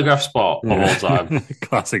most telegraphed spot of all time.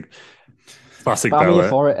 Classic But I'm Bella. here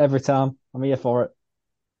for it every time. I'm here for it.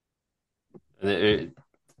 And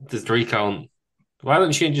the 3 count. Why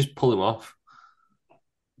don't Shane just pull him off?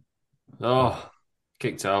 Oh,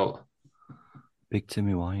 kicked out. Big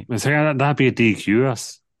Timmy White. I think that'd be a DQ,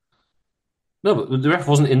 us. No, but the ref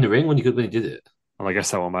wasn't in the ring when he did it. Well, I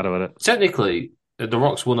guess that won't matter with it. Technically, the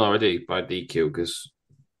Rock's won already by DQ because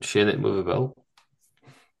Shane hit him with a belt.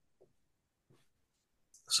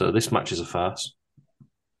 So this match is a farce.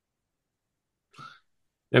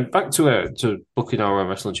 And back to booking our own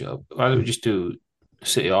wrestling show. Why don't we just do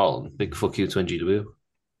City Hall and big fuck you to NGW?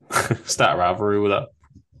 Start a rivalry with that.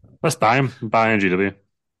 Let's buy him. Buy NGW.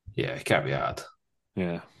 Yeah, it can't be hard.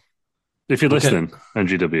 Yeah. If you're Okay. listening,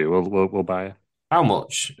 NGW, we'll buy it. How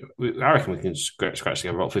much? I reckon we can scratch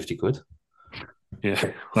together about 50 quid.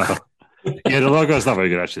 Yeah. Well, yeah, the logo's not very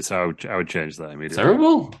good actually, so I would change that immediately.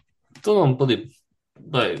 Terrible. Done on bloody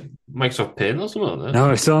like Microsoft Paint or something like that.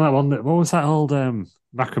 No, it's still on that one. What was that old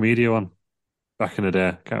Macromedia one back in the day?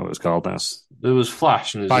 I can't remember what it's called now. There was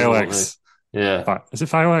Flash and there's Fireworks. Yeah. Is it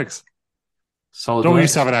Fireworks? SolidWorks. Don't we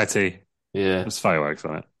used to have an IT? Yeah. There's Fireworks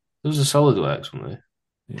on it. There was a SolidWorks, wasn't there?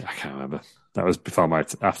 Yeah, I can't remember. That was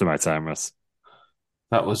after my time, Russ.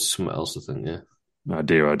 That was something else, I think, yeah. Oh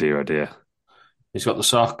dear, oh dear, oh dear. He's got the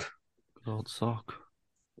sock. Good old sock.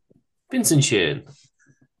 Vince and Shane,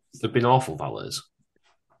 they've been awful valets.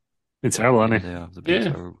 It's terrible, isn't Yeah, it? they have. They've been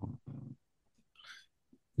Yeah. terrible.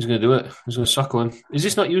 He's going to do it. He's going to sock him. Is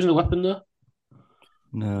this not using a weapon, though?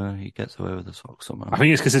 No, he gets away with the sock somehow. I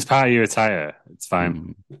think it's because it's part of your attire. It's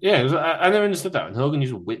fine. Yeah, I never understood that. And Hogan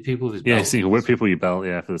used to whip people with his Yeah, belt. so you can whip people with your belt,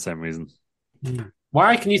 yeah, for the same reason.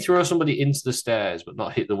 Why can you throw somebody into the stairs but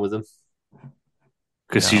not hit them with them?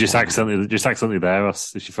 Because Yeah, you just well- accidentally there,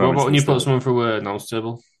 Russ. If you throw What them about when into you the put stairs. someone through an announce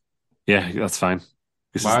table? Yeah, that's fine.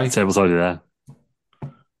 Because Why? the table's already there.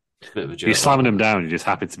 It's a bit of a joke. You're slamming them down. You're just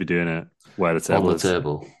happy to be doing it where the on table the is.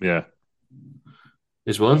 table. Yeah.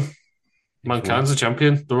 He's won. Mankind's the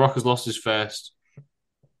champion. The Rock has lost his first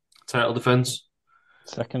title defense.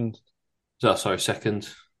 Second. Oh, sorry, second.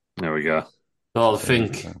 There we go. Oh, the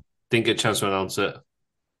Fink didn't get a chance to announce it.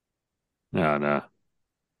 No, no.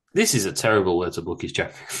 This is a terrible way to book his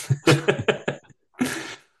champion.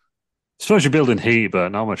 Suppose you're building heat,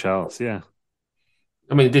 but not much else. Yeah.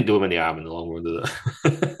 I mean, it didn't do him any harm in the long run, did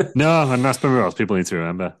it? No, and that's what else people need to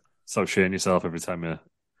remember. Stop shitting yourself every time your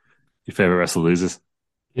favorite wrestler loses.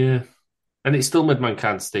 Yeah. And it still made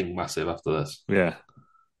Mankind sting massive after this. Yeah.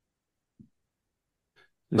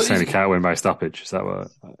 But Just saying he's- he can't win by stoppage. Is that what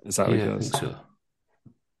Yeah, I it think goes? so.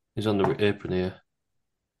 He's on the apron here.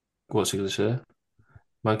 What's he going to say?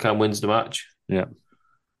 Mankind wins the match. Yeah.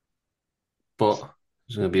 But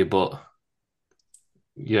there's going to be a but.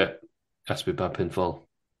 Yeah. Has to be by pinfall.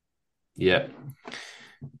 Yeah.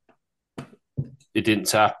 He didn't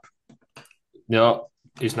tap. No,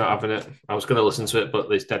 he's not having it. I was going to listen to it,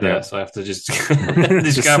 but it's dead Yeah. air, so I have to just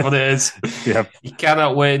discard what it is. Yeah. You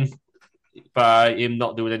cannot win by him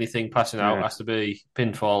not doing anything, passing out. Yeah. Has to be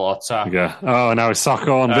pinfall or tap. You go, oh, now it's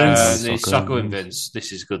Socko on Vince. And it's Socko Socko and and Vince.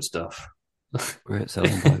 This is good stuff. Great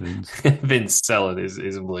selling by Vince. Vince selling is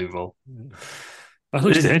unbelievable. That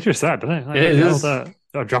looks It is- dangerous, that, doesn't it? Like, it you know,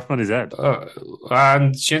 is. drop him on his head.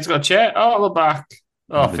 And Shane's got a chair. Oh, the back.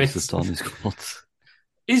 Oh, Vince Vince. has torn his quads.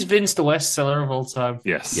 Is Vince the worst seller of all time?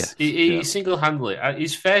 Yes. Yes. He Yeah. single-handedly,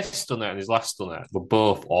 his first stunner and his last stunner were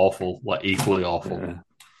both awful, like equally awful.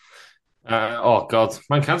 Yeah. Oh, God.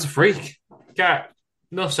 Mankind's a freak.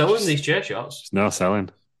 No selling these chair shots. There's no selling.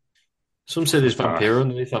 Some say there's Vampiro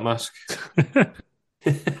underneath that mask.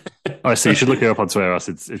 I see. You should look it up on Twitter. It's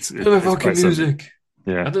Fucking quite simple. music.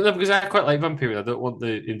 I Yeah. don't know, because I quite like Vampiro. I don't want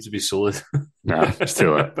him to be sullied. No,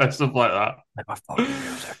 still it. Stuff like that. My fucking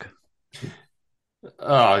music.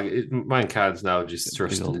 Oh, Mankind's now just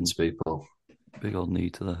thrusting old- into people. Big old knee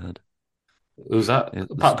to the head. Who's that? Yeah,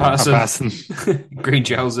 the Pat star. Patterson. Green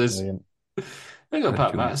trousers. Brilliant. I got Pat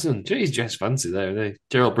Thank you. Patterson. Gee, he's dressed fancy there, isn't he?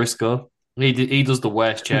 Gerald Briscoe. He does the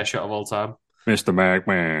worst chair shot of all time. Mr.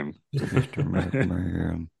 McMahon. Mr.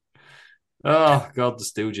 McMahon. Oh, God, the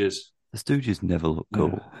Stooges. The Stooges never look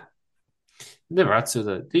cool. Never had to,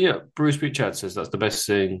 though. Do you know, Bruce Pritchard says that's the best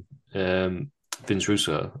thing Vince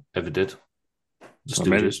Russo ever did. The I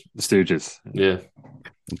mean, Stooges. the Stooges. Yeah.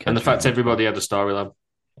 And the fact everybody had a storyline.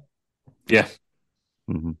 Yeah.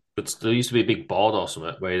 Mm-hmm. But there used to be a big board or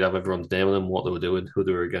something where you'd have everyone's name on them, what they were doing, who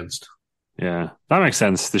they were against. Yeah, that makes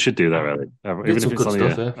sense. They should do that, really. Even if it's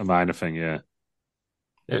only a minor thing, yeah.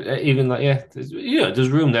 Even like, there's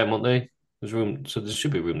room there, won't they? There's room, so there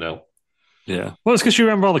should be room now. Yeah. Well, it's because you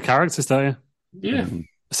remember all the characters, don't you? Yeah.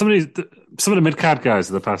 Some of the mid-card guys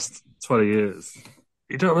of the past 20 years,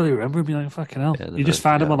 you don't really remember them. You're like, fucking hell. You just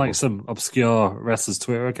find them on like some obscure wrestler's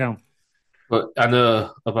Twitter account. But I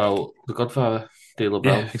know about The Godfather, Dealer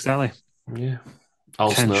Bell. Yeah, exactly. Yeah.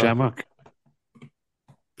 Ken Shamrock.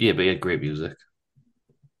 Yeah, but he had great music.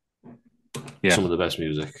 Yeah. Some of the best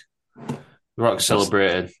music. The Rock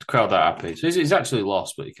celebrated, the crowd that happy. So he's actually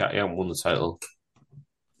lost, but he hasn't won the title.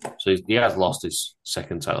 So he has lost his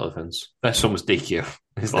second title defense. Best one was DQ.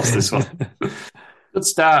 He's lost this one. Good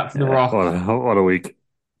start for The Rock. What a week.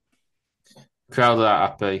 Crowd are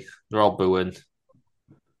that happy. They're all booing.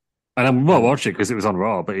 And I won't watch it because it was on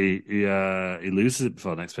Raw, but he loses it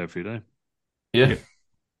before next pay-per-view day. Yeah.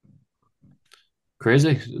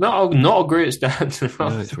 Crazy. Not a great start.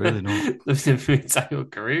 No, it's really not. The entire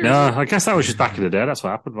career. No, I guess that was just back in the day. That's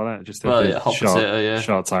what happened, wasn't it? Just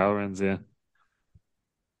short title runs, yeah.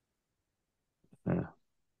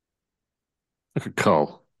 Look at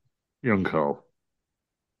Cole. Young Cole.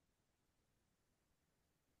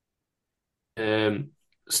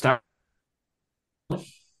 Start.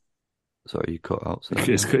 Sorry, you cut out.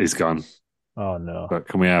 He's gone. Oh, no. But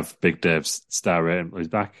can we have Big Dave's star rating? He's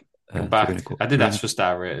back. I'm back. I did ask for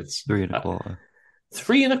star ratings. 3.25.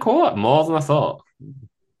 3.25? More than I thought.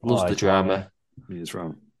 Loves the drama. He is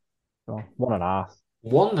wrong. Oh, 1.5.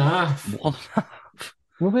 1.5.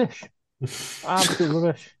 Rubbish. Absolute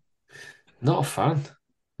rubbish. Not a fan.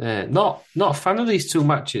 Not a fan of these two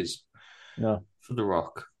matches. No. For The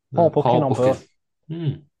Rock. Poor booking on both.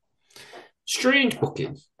 Strange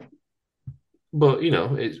booking. But,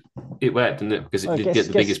 it worked, didn't it? Because it did get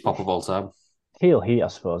the biggest pop of all time. Heel heat, I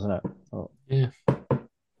suppose, isn't it? Oh. Yeah.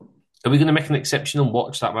 Are we going to make an exception and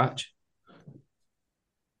watch that match?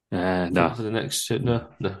 No. For the next... No,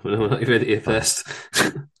 we're not even here first.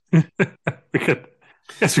 We could.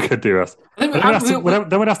 Yes, we could do that. Then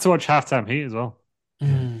we'd have to watch Halftime Heat as well.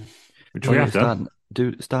 Which we have done.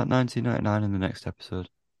 Start 1999 in the next episode.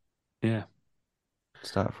 Yeah.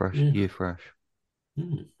 Start fresh. Year fresh.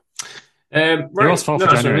 Right. It was 4th of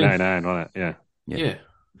January 99, wasn't it? Yeah.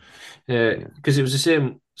 Because it was the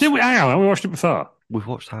same. Did we? Hang on, we watched it before. We've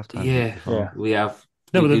watched Halftime. Yeah, we have.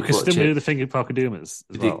 No, because didn't we do the thing at Parker Dumas?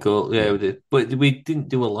 We did go. Yeah, we did. But we didn't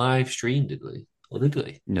do a live stream, did we? Or did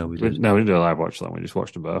we? No, we didn't. No, we didn't do a live watch that. We just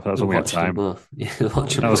watched them both. That's when we had time. Yeah, that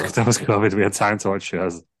was COVID. We had time to watch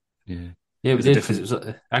shows. Yeah, we did because it was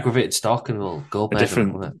aggravated stock and we'll go back. A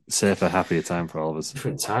different, safer, happier time for all of us.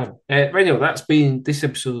 Different time. Anyway, that's been this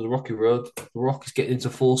episode of the Rocky Road. The Rock is getting into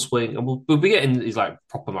full swing, and we'll be getting his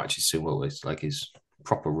proper matches soon. Won't we? It's like his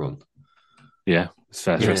proper run. Yeah, his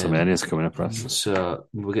first WrestleMania's coming up, right? So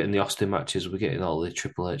we're getting the Austin matches. We're getting all the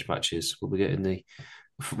Triple H matches. We'll be getting the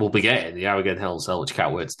Arrogant Hell in Cell, which I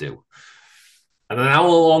can't wait to do. And an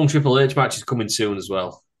hour-long Triple H match is coming soon as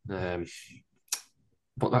well.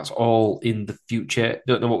 But that's all in the future.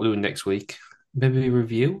 Don't know what we're doing next week. Maybe a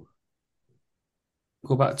review?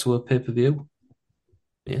 Go back to a pay-per-view?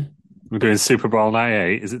 Yeah. We're doing Super Bowl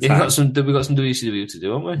 98. Is it time? We've got some WCW to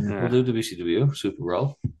do, haven't we? Yeah. We'll do WCW, Super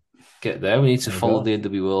Bowl. Get there. We need to follow the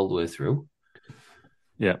NWO all the way through.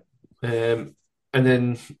 Yeah. And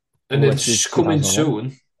then coming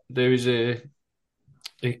soon, there is a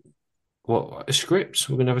script.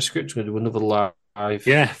 We're going to have a script. We're going to do another live.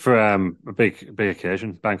 Yeah, for a big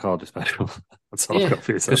occasion, bank holiday special. That's all I've got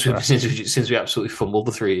for you. Since we absolutely fumbled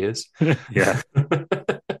the 3 years. Yeah.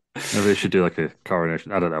 Maybe we should do like a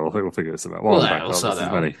coronation. I don't know. We'll figure this out.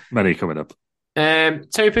 There's many coming up.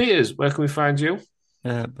 Terry Peters, where can we find you?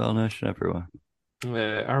 Bell Nation everywhere.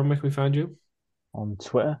 Aaron, where can we find you? On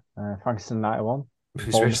Twitter, Frankston91.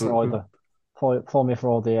 Follow me for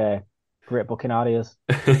all the great booking ideas.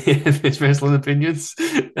 It's Wrestling Opinions.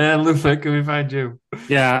 Luke, where can we find you?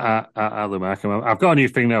 Yeah, Luke Markham. I've got a new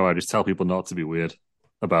thing now. I just tell people not to be weird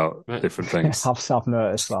about different things. I've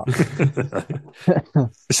noticed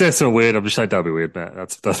that. It says so weird. I'm just like, don't be weird, mate.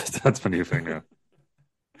 That's my new thing now.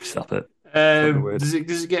 Stop it. Does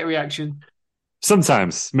it get a reaction?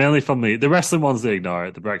 Sometimes, mainly from the wrestling ones, they ignore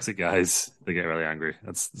it. The Brexit guys, they get really angry.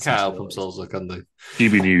 That's can't help themselves, can they?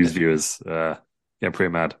 GB News viewers get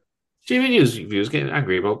pretty mad. GB News viewers getting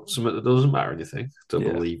angry about something that doesn't matter anything.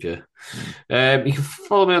 Don't believe you. You can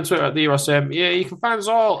follow me on Twitter at TheRossM. Yeah, you can find us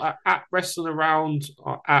all at Wrestling Around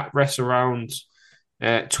or at Rest Around.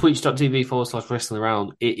 Twitch.tv/wrestling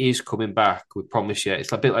around. It is coming back. We promise you.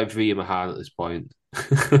 It's a bit like Veer Mahan at this point.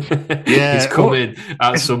 Yeah, it's coming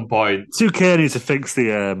at some point. 2K needs to fix the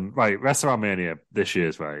right. WrestleMania this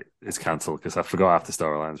year's right. It's cancelled because I forgot half the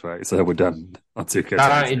storylines. Right, so we're done on 2K.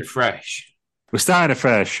 Starting fresh. We're starting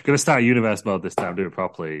afresh. Going to start universe mode this time. Do it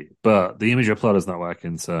properly. But the image uploader's not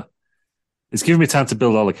working, so it's giving me time to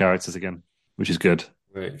build all the characters again, which is good.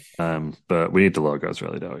 Right. But we need the logos,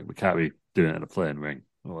 really, don't we? We can't be doing it in a plain ring.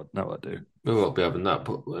 Not what I do. We won't be having that,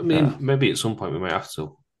 but I mean, maybe at some point we might have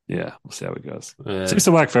to. Yeah, we'll see how it goes. Seems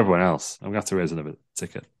to work for everyone else. I'm going to have to raise another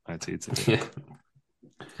ticket. IT ticket. Yeah.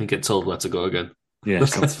 And get told where to go again. Yeah,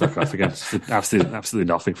 just have to fuck off again. Absolutely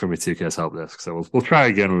nothing from my 2K's help desk. So we'll try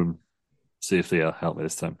again and see if they'll help me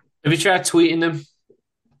this time. Have you tried tweeting them?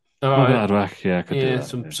 Yeah,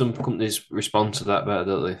 some companies respond to that better,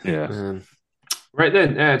 don't they? Yeah. Right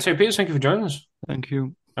then, Terry Peters, thank you for joining us. Thank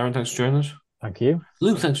you. Aaron, thanks for joining us. Thank you.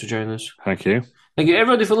 Luke, thanks for joining us. Thank you. Thank you,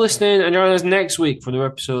 everybody, for listening, and join us next week for another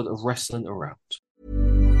episode of Wrestling Around.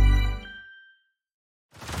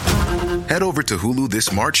 Head over to Hulu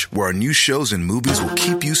this March, where our new shows and movies will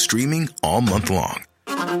keep you streaming all month long.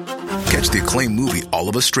 Catch the acclaimed movie All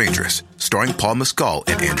of Us Strangers, starring Paul Mescal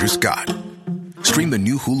and Andrew Scott. Stream the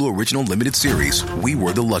new Hulu original limited series We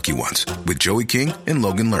Were the Lucky Ones with Joey King and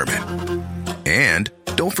Logan Lerman. And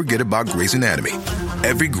don't forget about Grey's Anatomy.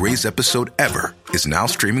 Every Grey's episode ever is now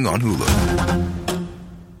streaming on Hulu.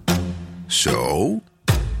 So,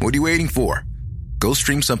 what are you waiting for? Go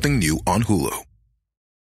stream something new on Hulu.